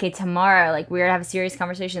you're like, okay, tomorrow, like, we're going to have a serious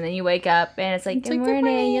conversation. Then you wake up and it's like, good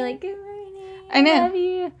morning. You're like, good morning. I know. Love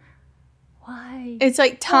you. Why? It's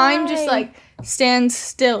like time just like stands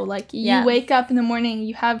still. Like you wake up in the morning,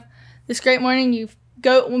 you have this great morning, you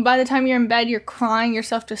go, by the time you're in bed, you're crying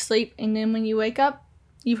yourself to sleep. And then when you wake up,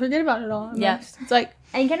 you forget about it all. Almost. Yeah. It's like,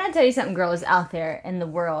 and can I tell you something, girls out there in the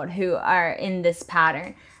world who are in this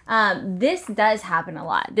pattern? This does happen a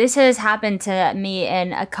lot. This has happened to me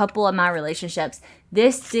in a couple of my relationships.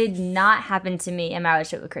 This did not happen to me in my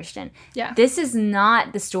relationship with Christian. Yeah. This is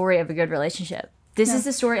not the story of a good relationship. This is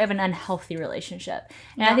the story of an unhealthy relationship.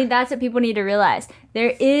 And I think that's what people need to realize.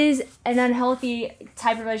 There is an unhealthy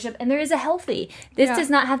type of relationship, and there is a healthy. This does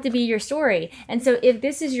not have to be your story. And so if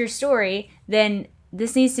this is your story, then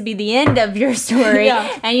this needs to be the end of your story,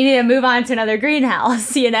 and you need to move on to another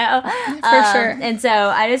greenhouse, you know? For sure. And so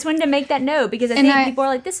I just wanted to make that note, because I think people are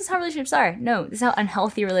like, this is how relationships are. No, this is how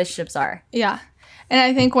unhealthy relationships are. Yeah. And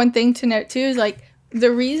I think one thing to note, too, is, like, the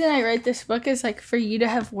reason I wrote this book is, like, for you to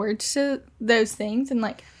have words to those things and,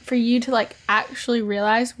 like, for you to, like, actually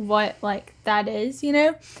realize what, like, that is, you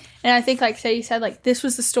know? And I think, like Sadie said, like, this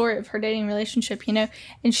was the story of her dating relationship, you know?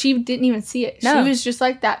 And she didn't even see it. No. She was just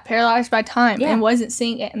like that, paralyzed by time and wasn't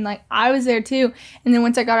seeing it. And, like, I was there, too. And then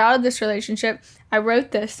once I got out of this relationship, I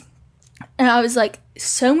wrote this. And I was like,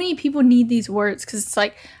 so many people need these words, because it's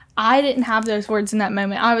like, I didn't have those words in that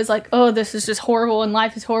moment. I was like, oh, this is just horrible, and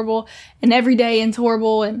life is horrible, and every day is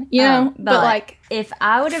horrible, and, you know? But, like, if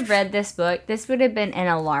I would have read this book, this would have been an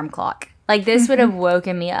alarm clock. Like, this would have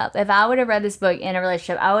woken me up. If I would have read this book in a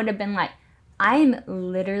relationship, I would have been like, I'm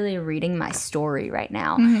literally reading my story right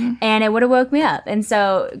now. And it would have woke me up. And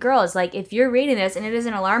so, girls, like, if you're reading this and it is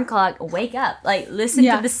an alarm clock, wake up. Like, listen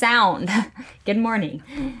to the sound. Good morning.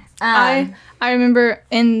 I remember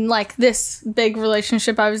in, like, this big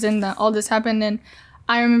relationship I was in that all this happened, and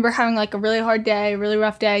I remember having, like, a really hard day, a really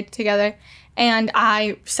rough day together, and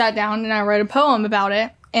I sat down and I wrote a poem about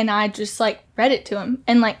it, and I just, like, read it to him.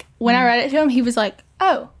 And, like, when I read it to him, he was like,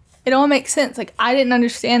 oh, it all makes sense. Like, I didn't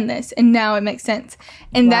understand this, and now it makes sense.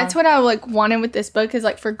 And that's what I, like, wanted with this book, is,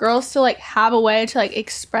 like, for girls to, like, have a way to, like,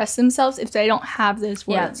 express themselves if they don't have those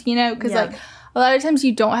words, you know? Because, like, a lot of times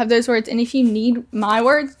you don't have those words, and if you need my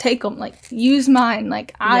words, take them. Like, use mine.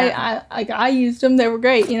 Like, I used them. They were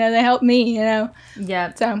great. You know, they helped me, you know?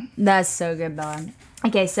 Yeah. So. That's so good, Bella.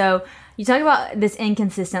 Okay, so you talk about this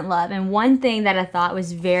inconsistent love, and one thing that I thought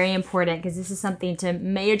was very important, because this is something to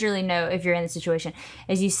majorly know if you're in this situation,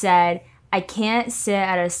 is you said, I can't sit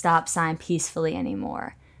at a stop sign peacefully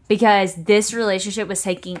anymore. Because this relationship was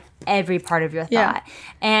taking every part of your thought.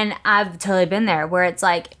 And I've totally been there, where it's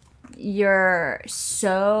like, you're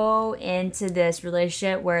so into this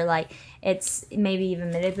relationship where, like, it's maybe even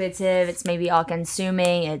manipulative, it's maybe all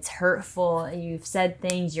consuming, it's hurtful, you've said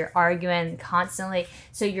things, you're arguing constantly,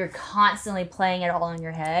 so you're constantly playing it all in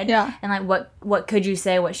your head. And, like, what could you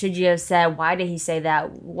say, what should you have said, why did he say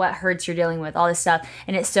that, what hurts you're dealing with, all this stuff.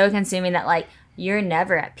 And it's so consuming that, like, you're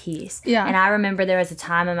never at peace. And I remember there was a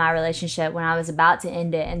time in my relationship when I was about to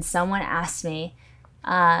end it, and someone asked me,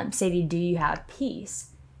 Sadie, do you have peace?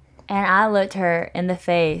 And I looked her in the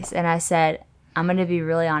face and I said, I'm going to be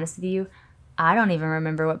really honest with you. I don't even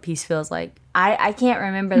remember what peace feels like. I can't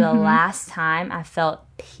remember the last time I felt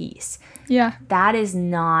peace. Yeah. That is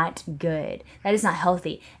not good. That is not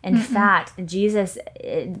healthy. In fact, Jesus,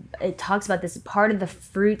 it talks about this. Part of the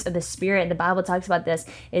fruit of the Spirit, the Bible talks about this,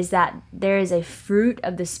 is that there is a fruit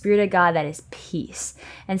of the Spirit of God that is peace.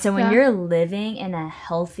 And so when you're living in a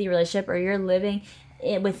healthy relationship, or you're living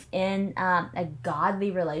within a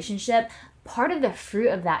godly relationship, part of the fruit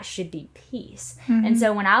of that should be peace. And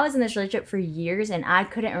so when I was in this relationship for years and I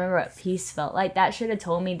couldn't remember what peace felt like, that should have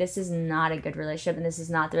told me this is not a good relationship, and this is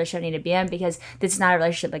not the relationship I need to be in, because this is not a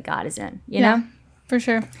relationship that God is in, you know? For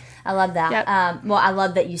sure. I love that. Yep. Well, I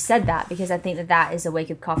love that you said that, because I think that that is a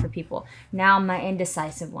wake-up call for people. Now, my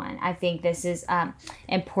indecisive one. I think this is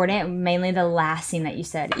important, mainly the last scene that you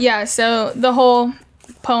said. Yeah, so the whole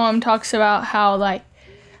poem talks about how, like,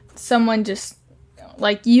 someone just,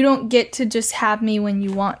 like, you don't get to just have me when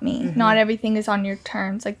you want me. Not everything is on your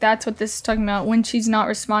terms. Like, that's what this is talking about. When she's not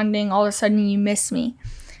responding, all of a sudden you miss me.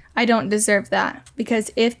 I don't deserve that.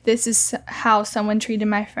 Because if this is how someone treated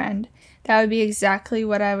my friend, that would be exactly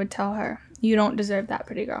what I would tell her. You don't deserve that,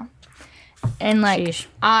 pretty girl. And, like, sheesh.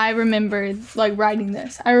 I remember, like, writing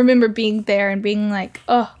this. I remember being there and being like,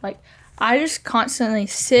 oh, like, I just constantly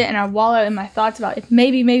sit and I wallow in my thoughts about if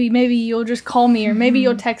maybe you'll just call me, or maybe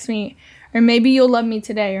you'll text me, or maybe you'll love me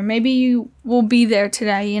today, or maybe you will be there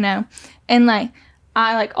today, you know? And, like,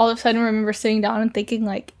 I, like, all of a sudden remember sitting down and thinking,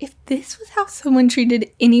 like, if this was how someone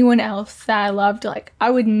treated anyone else that I loved, like,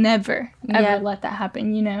 I would never, ever let that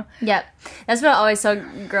happen, you know? Yep. That's what I always tell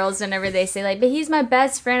girls whenever they say, like, but he's my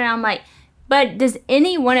best friend. And I'm like, but does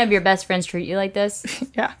any one of your best friends treat you like this?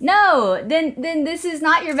 Yeah. No, then this is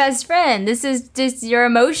not your best friend. This is just your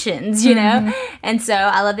emotions, you know? And so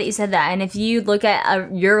I love that you said that. And if you look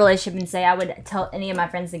at your relationship and say, I would tell any of my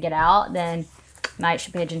friends to get out, then I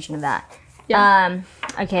should pay attention to that. Yeah.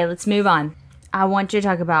 Okay, let's move on. I want you to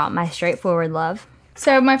talk about my straightforward love.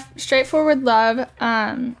 So my straightforward love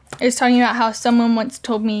is talking about how someone once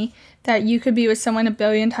told me that you could be with someone 1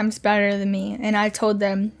 billion times better than me. And I told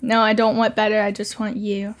them, no, I don't want better. I just want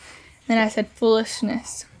you. And I said,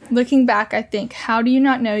 foolishness. Looking back, I think, how do you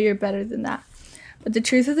not know you're better than that? But the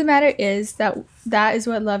truth of the matter is that is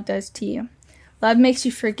what love does to you. Love makes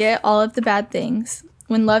you forget all of the bad things.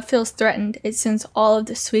 When love feels threatened, it sends all of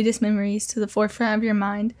the sweetest memories to the forefront of your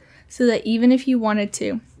mind, so that even if you wanted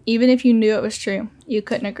to, even if you knew it was true, you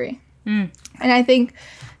couldn't agree. And I think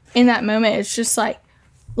in that moment, it's just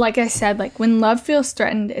like I said, like, when love feels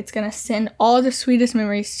threatened, it's going to send all the sweetest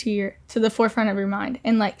memories to the forefront of your mind.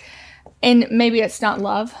 And maybe it's not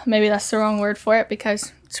love. Maybe that's the wrong word for it,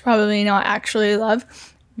 because it's probably not actually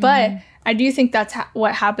love. But I do think that's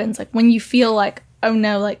what happens. Like, when you feel like, oh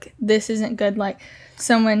no, like, this isn't good. Like,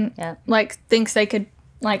 someone, like, thinks they could,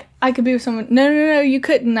 like, I could be with someone. No, you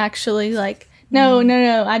couldn't actually, like, no,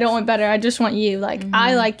 I don't want better. I just want you. Like,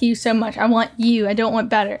 I like you so much. I want you. I don't want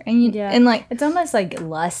better. And and, like, it's almost like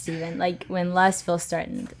lust, even. Like, when lust feels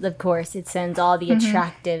threatened, of course, it sends all the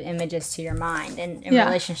attractive images to your mind. And in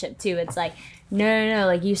relationship, too, it's like, no,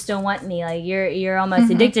 like, you still want me. Like, you're almost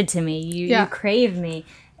addicted to me. You crave me.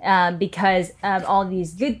 Because of all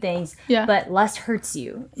these good things, but lust hurts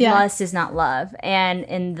you. Lust is not love. And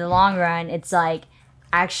in the long run, it's like,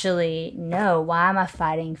 actually, no, why am I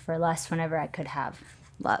fighting for lust whenever I could have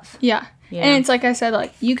love? Yeah. You know? And it's like I said,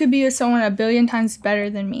 like, you could be with someone 1 billion times better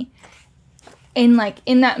than me. And, like,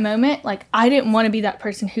 in that moment, like, I didn't want to be that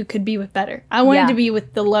person who could be with better. I wanted to be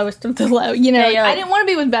with the lowest of the low. You know, I didn't want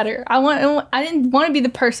to be with better. I didn't want to be the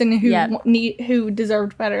person who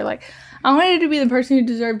deserved better. Like, I wanted to be the person who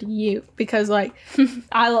deserved you, because, like,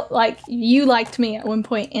 you liked me at one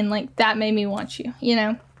point, and, like, that made me want you, you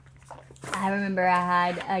know? I remember I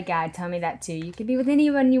had a guy tell me that too. You can be with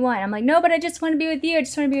anyone you want. I'm like, no, but I just want to be with you. I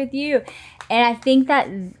just want to be with you. And I think that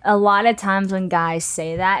a lot of times when guys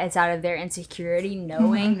say that, it's out of their insecurity,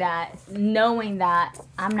 knowing that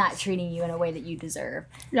I'm not treating you in a way that you deserve.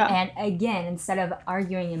 Yeah. And again, instead of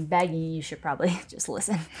arguing and begging, you should probably just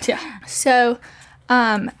listen. Yeah. So,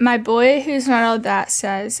 my boy who's not all that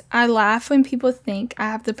says, I laugh when people think I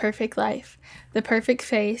have the perfect life, the perfect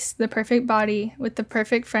face, the perfect body, with the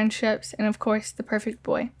perfect friendships, and of course, the perfect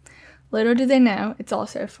boy. Little do they know, it's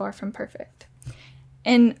also far from perfect.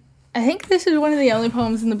 And I think this is one of the only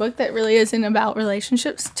poems in the book that really isn't about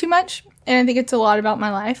relationships too much. And I think it's a lot about my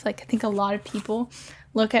life. Like, I think a lot of people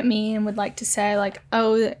look at me and would like to say, like,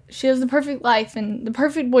 oh, she has the perfect life and the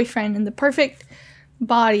perfect boyfriend and the perfect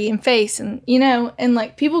body and face, and, you know, and,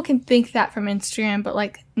 like, people can think that from Instagram, but,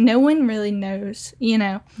 like, no one really knows, you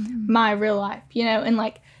know, my real life, you know. And,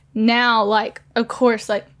 like, now, like, of course,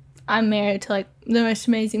 like, I'm married to, like, the most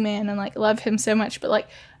amazing man and, like, love him so much, but, like,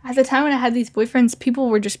 at the time when I had these boyfriends, people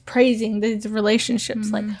were just praising these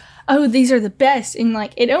relationships. Like, oh, these are the best. And,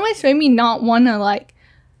 like, it almost made me not want to, like,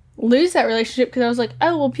 lose that relationship because I was like,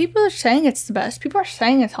 oh, well, people are saying it's the best. People are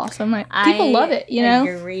saying it's awesome. Like, people love it, you know? I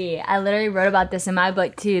agree. I literally wrote about this in my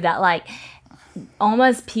book, too, that, like,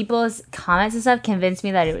 almost people's comments and stuff convinced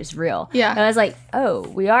me that it was real. Yeah. And I was like, oh,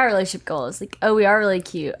 we are relationship goals. Like, oh, we are really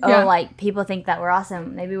cute. Oh, like, people think that we're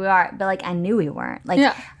awesome. Maybe we are. But, like, I knew we weren't.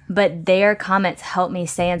 Like, but their comments helped me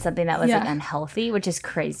stay in something that was, like, unhealthy, which is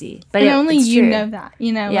crazy. But only you true. know that,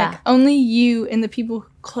 you know? Like, only you and the people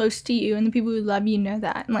close to you and the people who love you know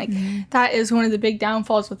that. And, like, that is one of the big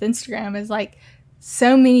downfalls with Instagram is, like,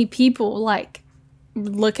 so many people, like,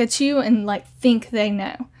 look at you and, like, think they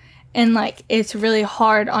know. And, like, it's really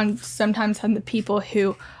hard sometimes on the people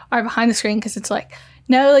who are behind the screen because it's like,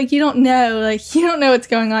 no, like, you don't know. Like, you don't know what's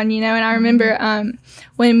going on, you know? And I remember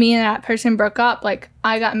when me and that person broke up, like,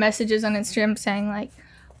 I got messages on Instagram saying, like,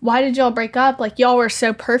 why did y'all break up? Like, y'all were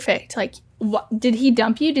so perfect. Like, did he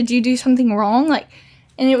dump you? Did you do something wrong? Like,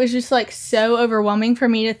 and it was just, like, so overwhelming for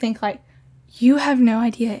me to think, like, you have no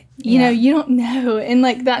idea. You know, you don't know. And,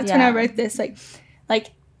 like, that's when I wrote this. Like,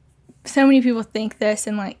 so many people think this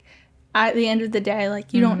and, like, at the end of the day,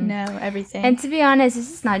 like, you don't know everything. And to be honest,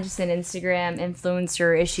 this is not just an Instagram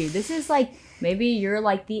influencer issue. This is, like, maybe you're,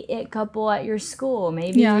 like, the it couple at your school.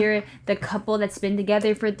 Maybe you're the couple that's been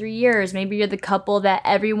together for 3 years. Maybe you're the couple that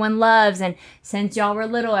everyone loves. And since y'all were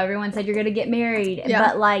little, everyone said you're going to get married. Yeah.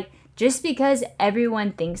 But, like, just because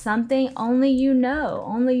everyone thinks something, only you know.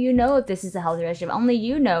 Only you know if this is a healthy relationship. Only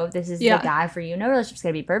you know if this is the guy for you. No relationship's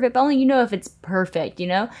going to be perfect, but only you know if it's perfect, you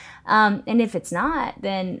know? And if it's not,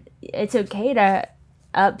 then it's okay to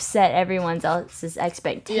upset everyone else's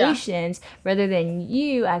expectations rather than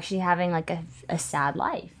you actually having, like, a sad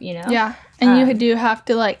life, you know? Yeah. And you do have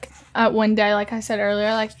to, like, one day, like I said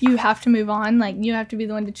earlier, like, you have to move on. Like, you have to be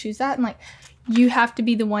the one to choose that. And, like, you have to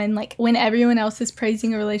be the one, like, when everyone else is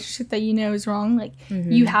praising a relationship that you know is wrong, like,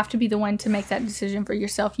 you have to be the one to make that decision for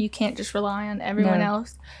yourself. You can't just rely on everyone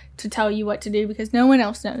else to tell you what to do because no one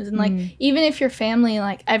else knows. And, like, even if your family,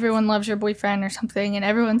 like, everyone loves your boyfriend or something and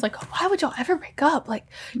everyone's like, oh, why would y'all ever break up? Like,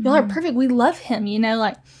 y'all are perfect. We love him, you know?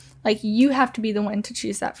 Like, you have to be the one to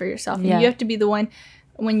choose that for yourself. And you have to be the one,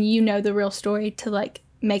 when you know the real story, to, like,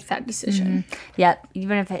 make that decision. Yep.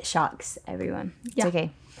 Even if it shocks everyone. It's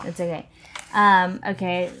okay. It's okay.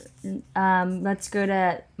 Let's go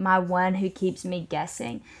to my one who keeps me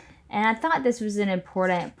guessing. And I thought this was an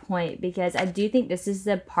important point because I do think this is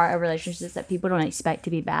the part of relationships that people don't expect to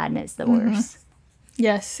be bad, and it's the worst.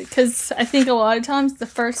 Yes, because I think a lot of times the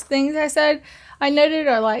first things I said I noted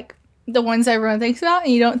are, like, the ones everyone thinks about,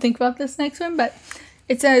 and you don't think about this next one, but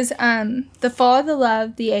it says, the fall, the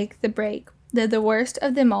love, the ache, the break, the worst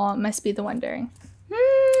of them all must be the wondering.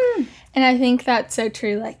 And I think that's so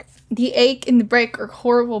true. Like, the ache and the break are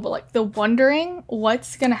horrible, but, like, the wondering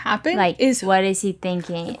what's going to happen, like, is what is he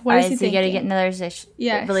thinking? Is he going to get another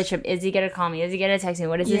relationship? Is he going to call me? Is he going to text me?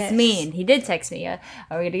 What does this mean? He did text me. Are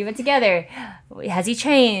we going to get together? Has he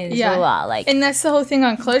changed? Yeah. Blah, blah, like, and that's the whole thing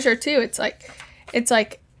on closure, too. It's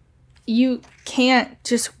like you can't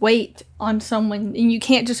just wait on someone, and you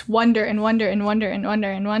can't just wonder and wonder and wonder and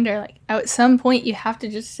wonder and wonder. Like, at some point you have to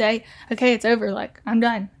just say, okay, it's over. Like, I'm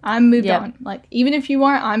done. I'm moved on. Like, even if you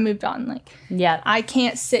aren't, I'm moved on. Like, I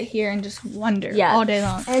can't sit here and just wonder all day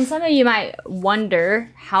long. And some of you might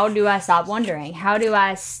wonder, how do I stop wondering? How do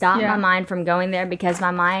I stop my mind from going there? Because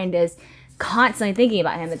my mind is constantly thinking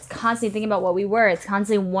about him. It's constantly thinking about what we were. It's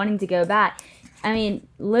constantly wanting to go back. I mean,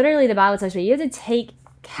 literally the Bible tells you, you have to take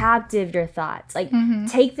captive your thoughts. Like,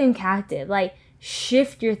 take them captive. Like,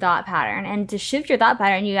 shift your thought pattern. And to shift your thought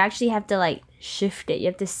pattern, you actually have to, like, shift it. You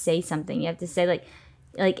have to say something. You have to say,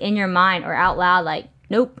 like in your mind or out loud, like,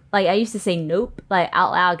 nope. Like, I used to say nope, like,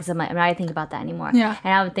 out loud, because I'm like, I'm not going to think about that anymore. Yeah.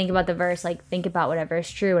 And I would think about the verse, like, think about whatever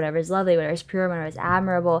is true, whatever is lovely, whatever is pure, whatever is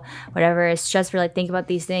admirable, whatever is just for, like, think about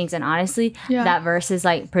these things. And honestly, that verse is,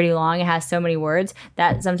 like, pretty long. It has so many words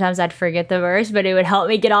that sometimes I'd forget the verse, but it would help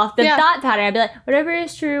me get off the thought pattern. I'd be like, whatever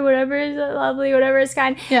is true, whatever is lovely, whatever is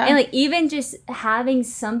kind. Yeah. And, like, even just having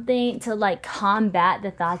something to, like, combat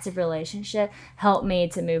the thoughts of relationship helped me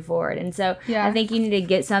to move forward. And so I think you need to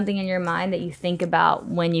get something in your mind that you think about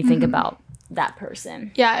when you think about that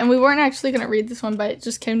person. Yeah, and we weren't actually going to read this one, but it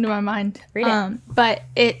just came to my mind. Read it. But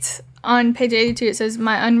it's on page 82. It says,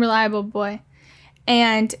 my unreliable boy.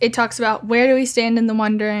 And it talks about, where do we stand in the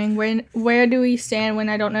wondering? Where do we stand when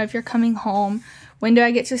I don't know if you're coming home? When do I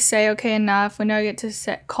get to say, okay, enough? When do I get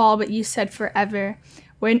to call, but you said forever?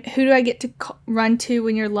 Who do I get to run to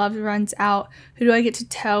when your love runs out? Who do I get to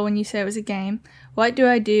tell when you say it was a game? What do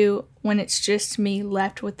I do when it's just me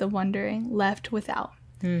left with the wondering, left without?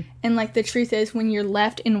 And like the truth is, when you're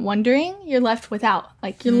left in wondering, you're left without.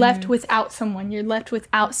 Like you're left without someone. You're left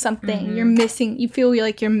without something. You're missing. You feel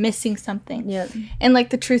like you're missing something. Yep. And like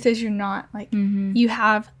the truth is, you're not. Like you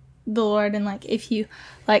have the Lord, and like if you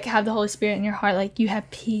like have the Holy Spirit in your heart, like you have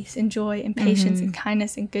peace and joy and patience and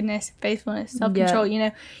kindness and goodness and faithfulness, self-control. You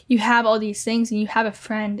know, you have all these things, and you have a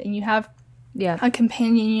friend, and you have a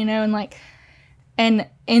companion. You know, and like. And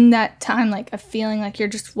in that time, like, a feeling like you're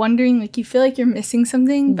just wondering, like, you feel like you're missing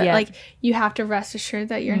something, but, like, you have to rest assured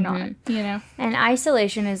that you're not, you know? And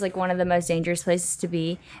isolation is, like, one of the most dangerous places to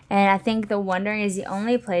be. And I think the wondering is the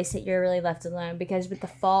only place that you're really left alone, because with the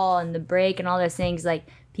fall and the break and all those things, like,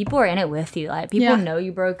 people are in it with you. Like, people know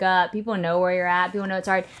you broke up. People know where you're at. People know it's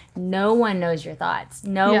hard. No one knows your thoughts.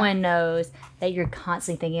 No one knows that you're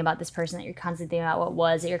constantly thinking about this person, that you're constantly thinking about what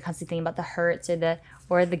was, that you're constantly thinking about the hurts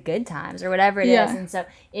or the good times or whatever it is. And so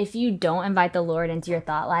if you don't invite the Lord into your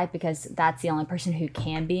thought life, because that's the only person who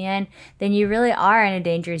can be in, then you really are in a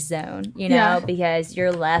dangerous zone, you know, because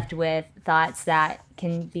you're left with thoughts that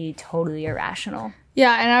can be totally irrational.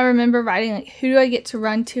 Yeah, and I remember writing, like, who do I get to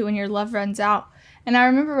run to when your love runs out? And I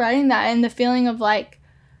remember writing that, and the feeling of, like,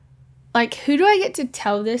 who do I get to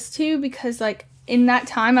tell this to? Because, like, in that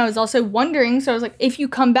time, I was also wondering. So I was like, if you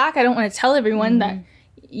come back, I don't want to tell everyone that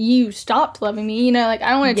you stopped loving me. You know, like,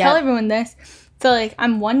 I don't want to tell everyone this. So, like,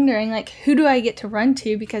 I'm wondering, like, who do I get to run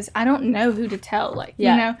to? Because I don't know who to tell, like, you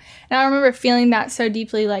know? And I remember feeling that so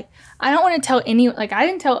deeply, like, I don't want to tell anyone. Like, I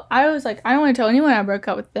was like, I don't want to tell anyone I broke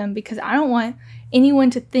up with them, because I don't want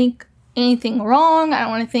anyone to think anything wrong. I don't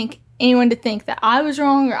want anyone to think that I was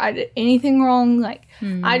wrong or I did anything wrong. Like,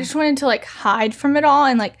 I just wanted to, like, hide from it all.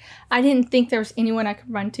 And, like, I didn't think there was anyone I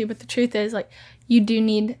could run to. But the truth is, like, you do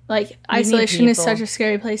need, like, isolation is such a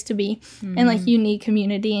scary place to be. And, like, you need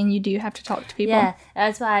community, and you do have to talk to people. Yeah,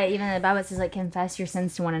 that's why even the Bible says, like, confess your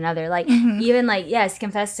sins to one another. Like, even, like, yes,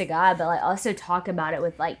 confess to God, but, like, also talk about it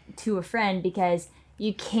with, like, to a friend, because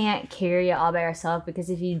you can't carry it all by yourself, because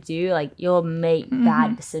if you do, like, you'll make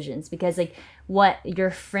bad decisions, because, like, what your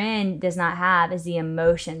friend does not have is the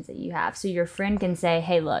emotions that you have. So your friend can say,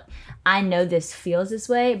 hey, look, I know this feels this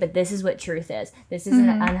way, but this is what truth is. This is an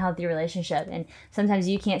unhealthy relationship. And sometimes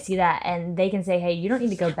you can't see that. And they can say, hey, you don't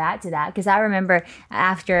need to go back to that. Because I remember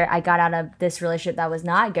after I got out of this relationship that was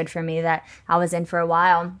not good for me, that I was in for a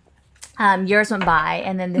while, years went by,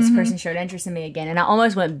 and then this person showed interest in me again, and I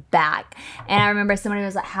almost went back. And I remember somebody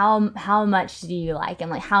was like, how much do you like him?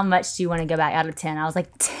 Like, how much do you want to go back out of 10? I was like,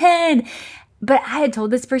 10. But I had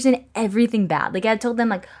told this person everything bad. Like, I had told them,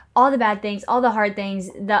 like, all the bad things, all the hard things,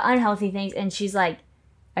 the unhealthy things. And she's like,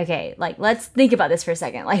 okay, like, let's think about this for a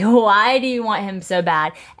second. Like, why do you want him so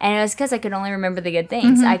bad? And it was because I could only remember the good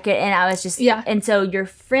things. I was just, and so your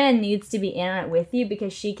friend needs to be in on it with you,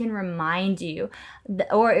 because she can remind you,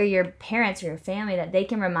 or your parents or your family, that they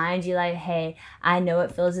can remind you, like, hey, I know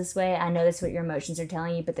it feels this way. I know this is what your emotions are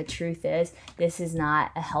telling you, but the truth is, this is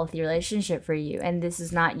not a healthy relationship for you, and this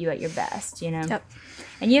is not you at your best, you know? Yep.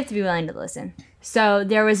 And you have to be willing to listen. So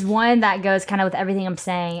there was one that goes kind of with everything I'm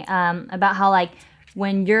saying, about how, like,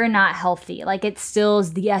 when you're not healthy, like, it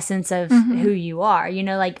stills the essence of who you are. You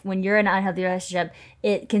know, like, when you're in an unhealthy relationship,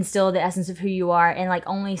 it can still the essence of who you are. And, like,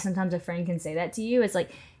 only sometimes a friend can say that to you. It's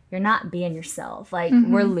like, you're not being yourself. Like,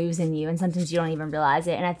 we're losing you. And sometimes you don't even realize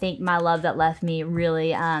it. And I think My Love That Left Me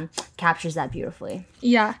really captures that beautifully.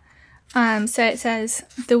 Yeah. So it says,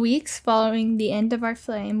 the weeks following the end of our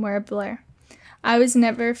flame were a blur. I was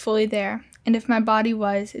never fully there. And if my body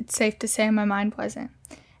was, it's safe to say my mind wasn't.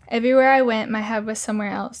 Everywhere I went, my head was somewhere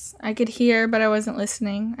else. I could hear, but I wasn't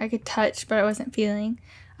listening. I could touch, but I wasn't feeling.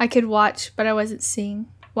 I could watch, but I wasn't seeing.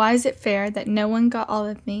 Why is it fair that no one got all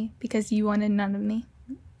of me because you wanted none of me?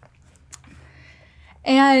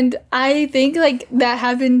 And I think, like, that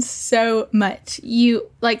happens so much. You,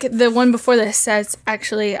 like, the one before this says,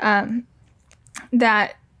 actually,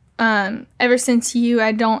 that ever since you,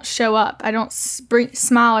 I don't show up. I don't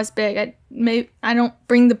smile as big. I don't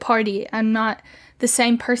bring the party. I'm not the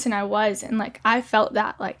same person I was. And, like, I felt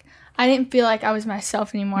that, like, I didn't feel like I was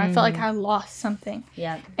myself anymore. I felt like I lost something.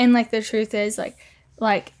 Yeah. And, like, the truth is,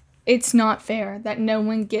 like it's not fair that no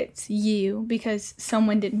one gets you because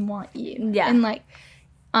someone didn't want you. Yeah. And, like,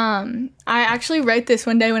 I actually wrote this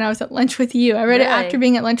one day when I was at lunch with you. I wrote it after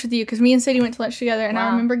being at lunch with you, because me and Sadie went to lunch together, and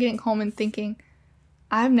I remember getting home and thinking,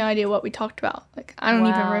 I have no idea what we talked about. Like, I don't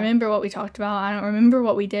even remember what we talked about. I don't remember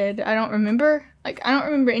what we did. I don't remember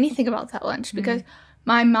anything about that lunch, because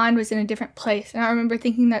my mind was in a different place. And I remember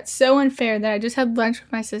thinking that's so unfair that I just had lunch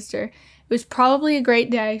with my sister. It was probably a great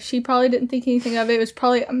day. She probably didn't think anything of it. It was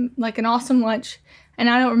probably like an awesome lunch, and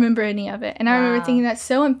I don't remember any of it. And I remember thinking that's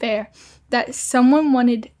so unfair that someone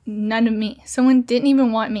wanted none of me. Someone didn't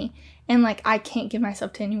even want me. And, like, I can't give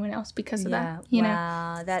myself to anyone else because of that, you know?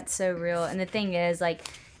 Wow, that's so real. And the thing is, like,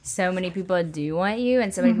 so many people do want you,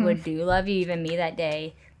 and so many people do love you. Even me that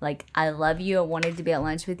day, like, I love you. I wanted to be at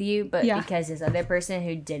lunch with you, but because this other person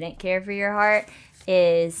who didn't care for your heart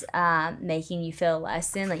is making you feel less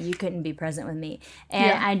than, like, you couldn't be present with me.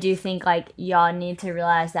 And I do think, like, y'all need to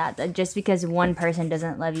realize that just because one person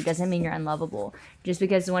doesn't love you doesn't mean you're unlovable. Just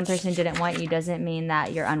because one person didn't want you doesn't mean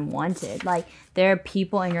that you're unwanted. Like, there are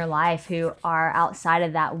people in your life who are outside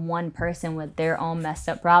of that one person with their own messed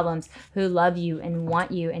up problems who love you and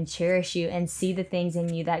want you and cherish you and see the things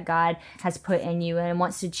in you that God has put in you and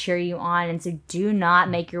wants to cheer you on. And so do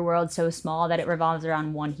not make your world so small that it revolves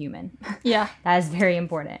around one human. Yeah. That is very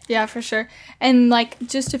important. Yeah, for sure. And, like,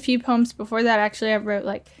 just a few poems before that, actually, I wrote,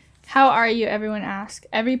 like, how are you, everyone asks.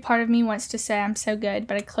 Every part of me wants to say I'm so good,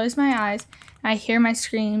 but I close my eyes, and I hear my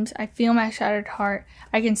screams, I feel my shattered heart,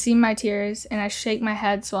 I can see my tears, and I shake my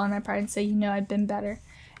head, swallow my pride, and say, you know, I've been better.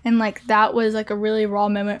 And, like, that was, like, a really raw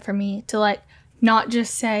moment for me to, like, not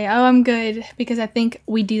just say, oh, I'm good, because I think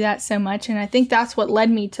we do that so much, and I think that's what led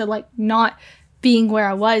me to, like, not being where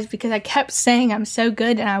I was, because I kept saying I'm so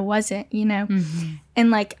good and I wasn't, you know. And,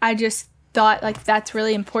 like, I just thought, like, that's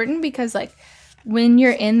really important, because, like, when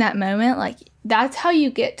you're in that moment, like, that's how you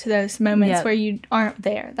get to those moments where you aren't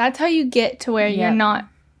there. That's how you get to where you're not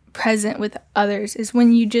present with others, is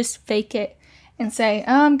when you just fake it and say,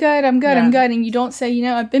 oh, I'm good, I'm good, I'm good, and you don't say, you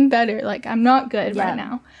know, I've been better, like, I'm not good right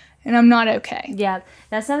now. And I'm not okay. Yeah,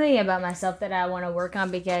 that's something about myself that I want to work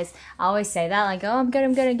on, because I always say that, like, oh, I'm good,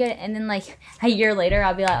 I'm good, I'm good. And then, like, a year later,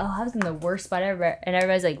 I'll be like, oh, I was in the worst spot ever. And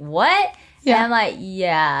everybody's like, what? Yeah. And I'm like,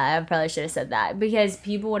 yeah, I probably should have said that. Because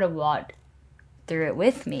people would have walked through it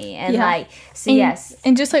with me. And, like, so yes.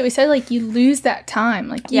 And just like we said, like, you lose that time.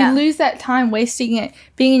 Like, you lose that time wasting it,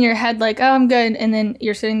 being in your head like, oh, I'm good. And then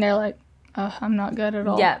you're sitting there like, oh, I'm not good at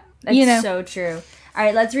all. Yeah, that's so true. All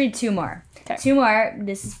right, let's read 2 more. Okay. 2 more.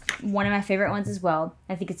 This is one of my favorite ones as well.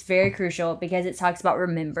 I think it's very crucial because it talks about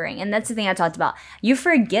remembering. And that's the thing I talked about. You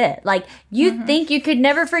forget. Like, you think you could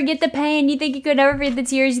never forget the pain. You think you could never forget the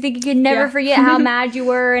tears. You think you could never forget how mad you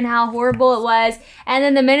were and how horrible it was. And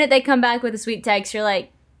then the minute they come back with a sweet text, you're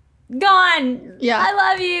like, gone. Yeah. I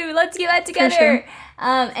love you. Let's get back together. Sure.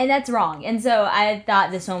 And that's wrong. And so I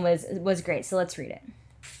thought this one was great. So let's read it.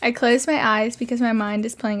 I close my eyes because my mind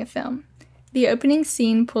is playing a film. The opening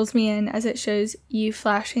scene pulls me in as it shows you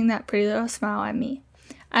flashing that pretty little smile at me.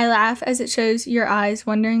 I laugh as it shows your eyes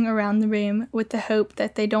wandering around the room with the hope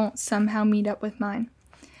that they don't somehow meet up with mine.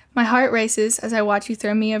 My heart races as I watch you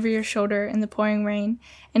throw me over your shoulder in the pouring rain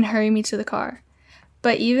and hurry me to the car.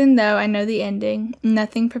 But even though I know the ending,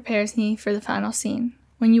 nothing prepares me for the final scene.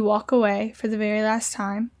 When you walk away for the very last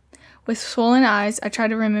time, with swollen eyes, I try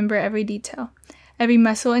to remember every detail. Every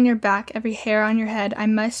muscle in your back, every hair on your head, I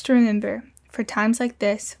must remember. For times like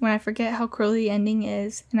this, when I forget how cruel the ending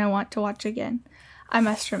is and I want to watch again, I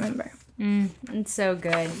must remember. It's so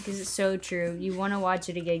good because it's so true. You want to watch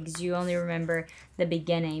it again because you only remember the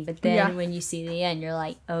beginning. But then when you see the end, you're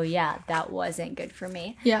like, oh, yeah, that wasn't good for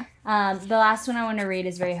me. Yeah. The last one I want to read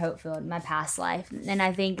is very hope-filled, my past life. And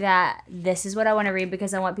I think that this is what I want to read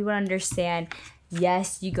because I want people to understand,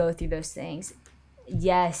 yes, you go through those things.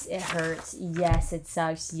 Yes, it hurts. Yes, it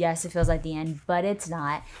sucks. Yes, it feels like the end, but it's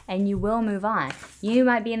not. And you will move on. You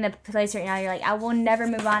might be in the place right now, you're like, I will never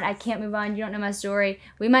move on. I can't move on. You don't know my story.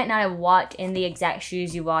 We might not have walked in the exact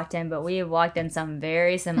shoes you walked in, but we have walked in some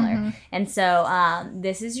very similar. And so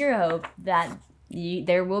this is your hope that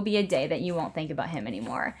there will be a day that you won't think about him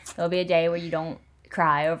anymore. There will be a day where you don't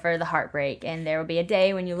cry over the heartbreak. And there will be a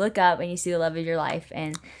day when you look up and you see the love of your life.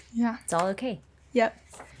 And it's all okay. Yep.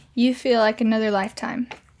 You feel like another lifetime.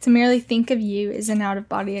 To merely think of you is an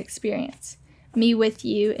out-of-body experience. Me with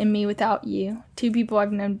you and me without you, 2 people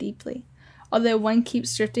I've known deeply. Although one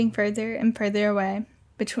keeps drifting further and further away,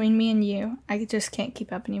 between me and you, I just can't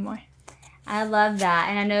keep up anymore. I love that.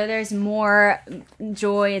 And I know there's more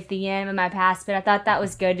joy at the end of my past, but I thought that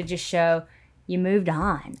was good to just show you moved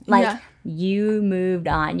on. Like, you moved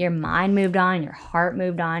on. Your mind moved on. Your heart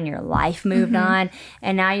moved on. Your life moved on.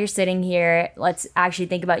 And now you're sitting here. Let's actually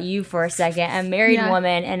think about you for a second. A married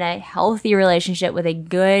woman in a healthy relationship with a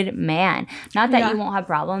good man. Not that you won't have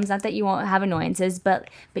problems. Not that you won't have annoyances. But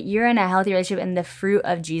you're in a healthy relationship and the fruit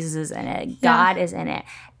of Jesus is in it. God is in it.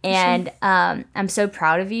 And I'm so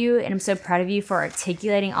proud of you, and I'm so proud of you for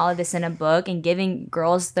articulating all of this in a book and giving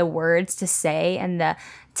girls the words to say and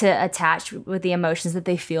to attach with the emotions that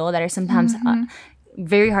they feel that are sometimes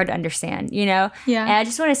very hard to understand, you know? Yeah. And I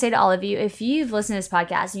just want to say to all of you, if you've listened to this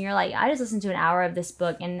podcast and you're like, I just listened to an hour of this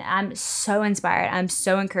book and I'm so inspired, I'm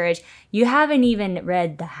so encouraged, you haven't even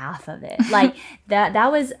read the half of it. Like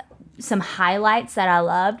that was some highlights that I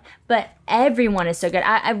loved, but everyone is so good.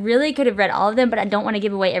 I really could have read all of them, but I don't want to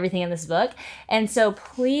give away everything in this book. And so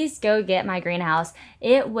please go get My Greenhouse.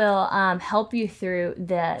 It will help you through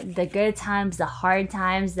the good times, the hard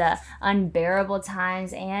times, the unbearable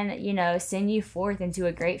times, and, you know, send you forth into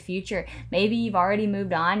a great future. Maybe you've already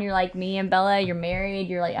moved on. You're like me and Bella, you're married.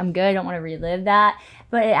 You're like, I'm good. I don't want to relive that.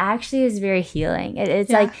 But it actually is very healing. It's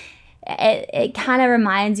like, it kind of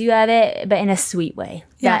reminds you of it, but in a sweet way.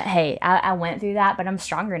 That, hey, I went through that, but I'm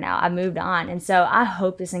stronger now. I moved on. And so I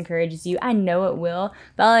hope this encourages you. I know it will.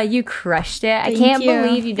 Bella, you crushed it. I can't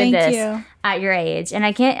believe you did this at your age. And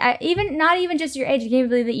I can't, not even just your age, I can't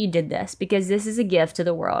believe that you did this, because this is a gift to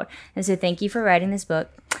the world. And so thank you for writing this book.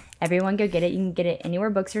 Everyone go get it. You can get it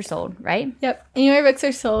anywhere books are sold, right? Yep. Anywhere books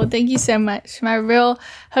are sold. Thank you so much. My real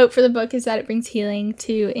hope for the book is that it brings healing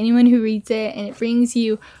to anyone who reads it, and it brings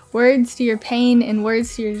you words to your pain and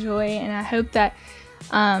words to your joy. And I hope that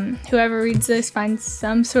whoever reads this finds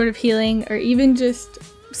some sort of healing, or even just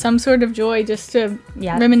some sort of joy, just to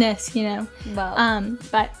reminisce, you know. Well,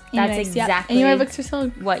 but anyways, that's exactly anywhere books are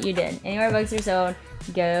sold. What you did. Anywhere books are sold,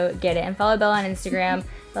 go get it. And follow Bella on Instagram.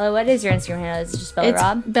 Bella, what is your Instagram handle? Is it just Bella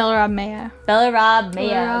Rob? Bella Rob Mayo. Bella Rob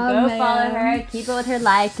Mayo. Go follow her. Keep it with her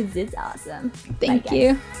life because it's awesome. Thank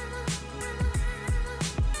you.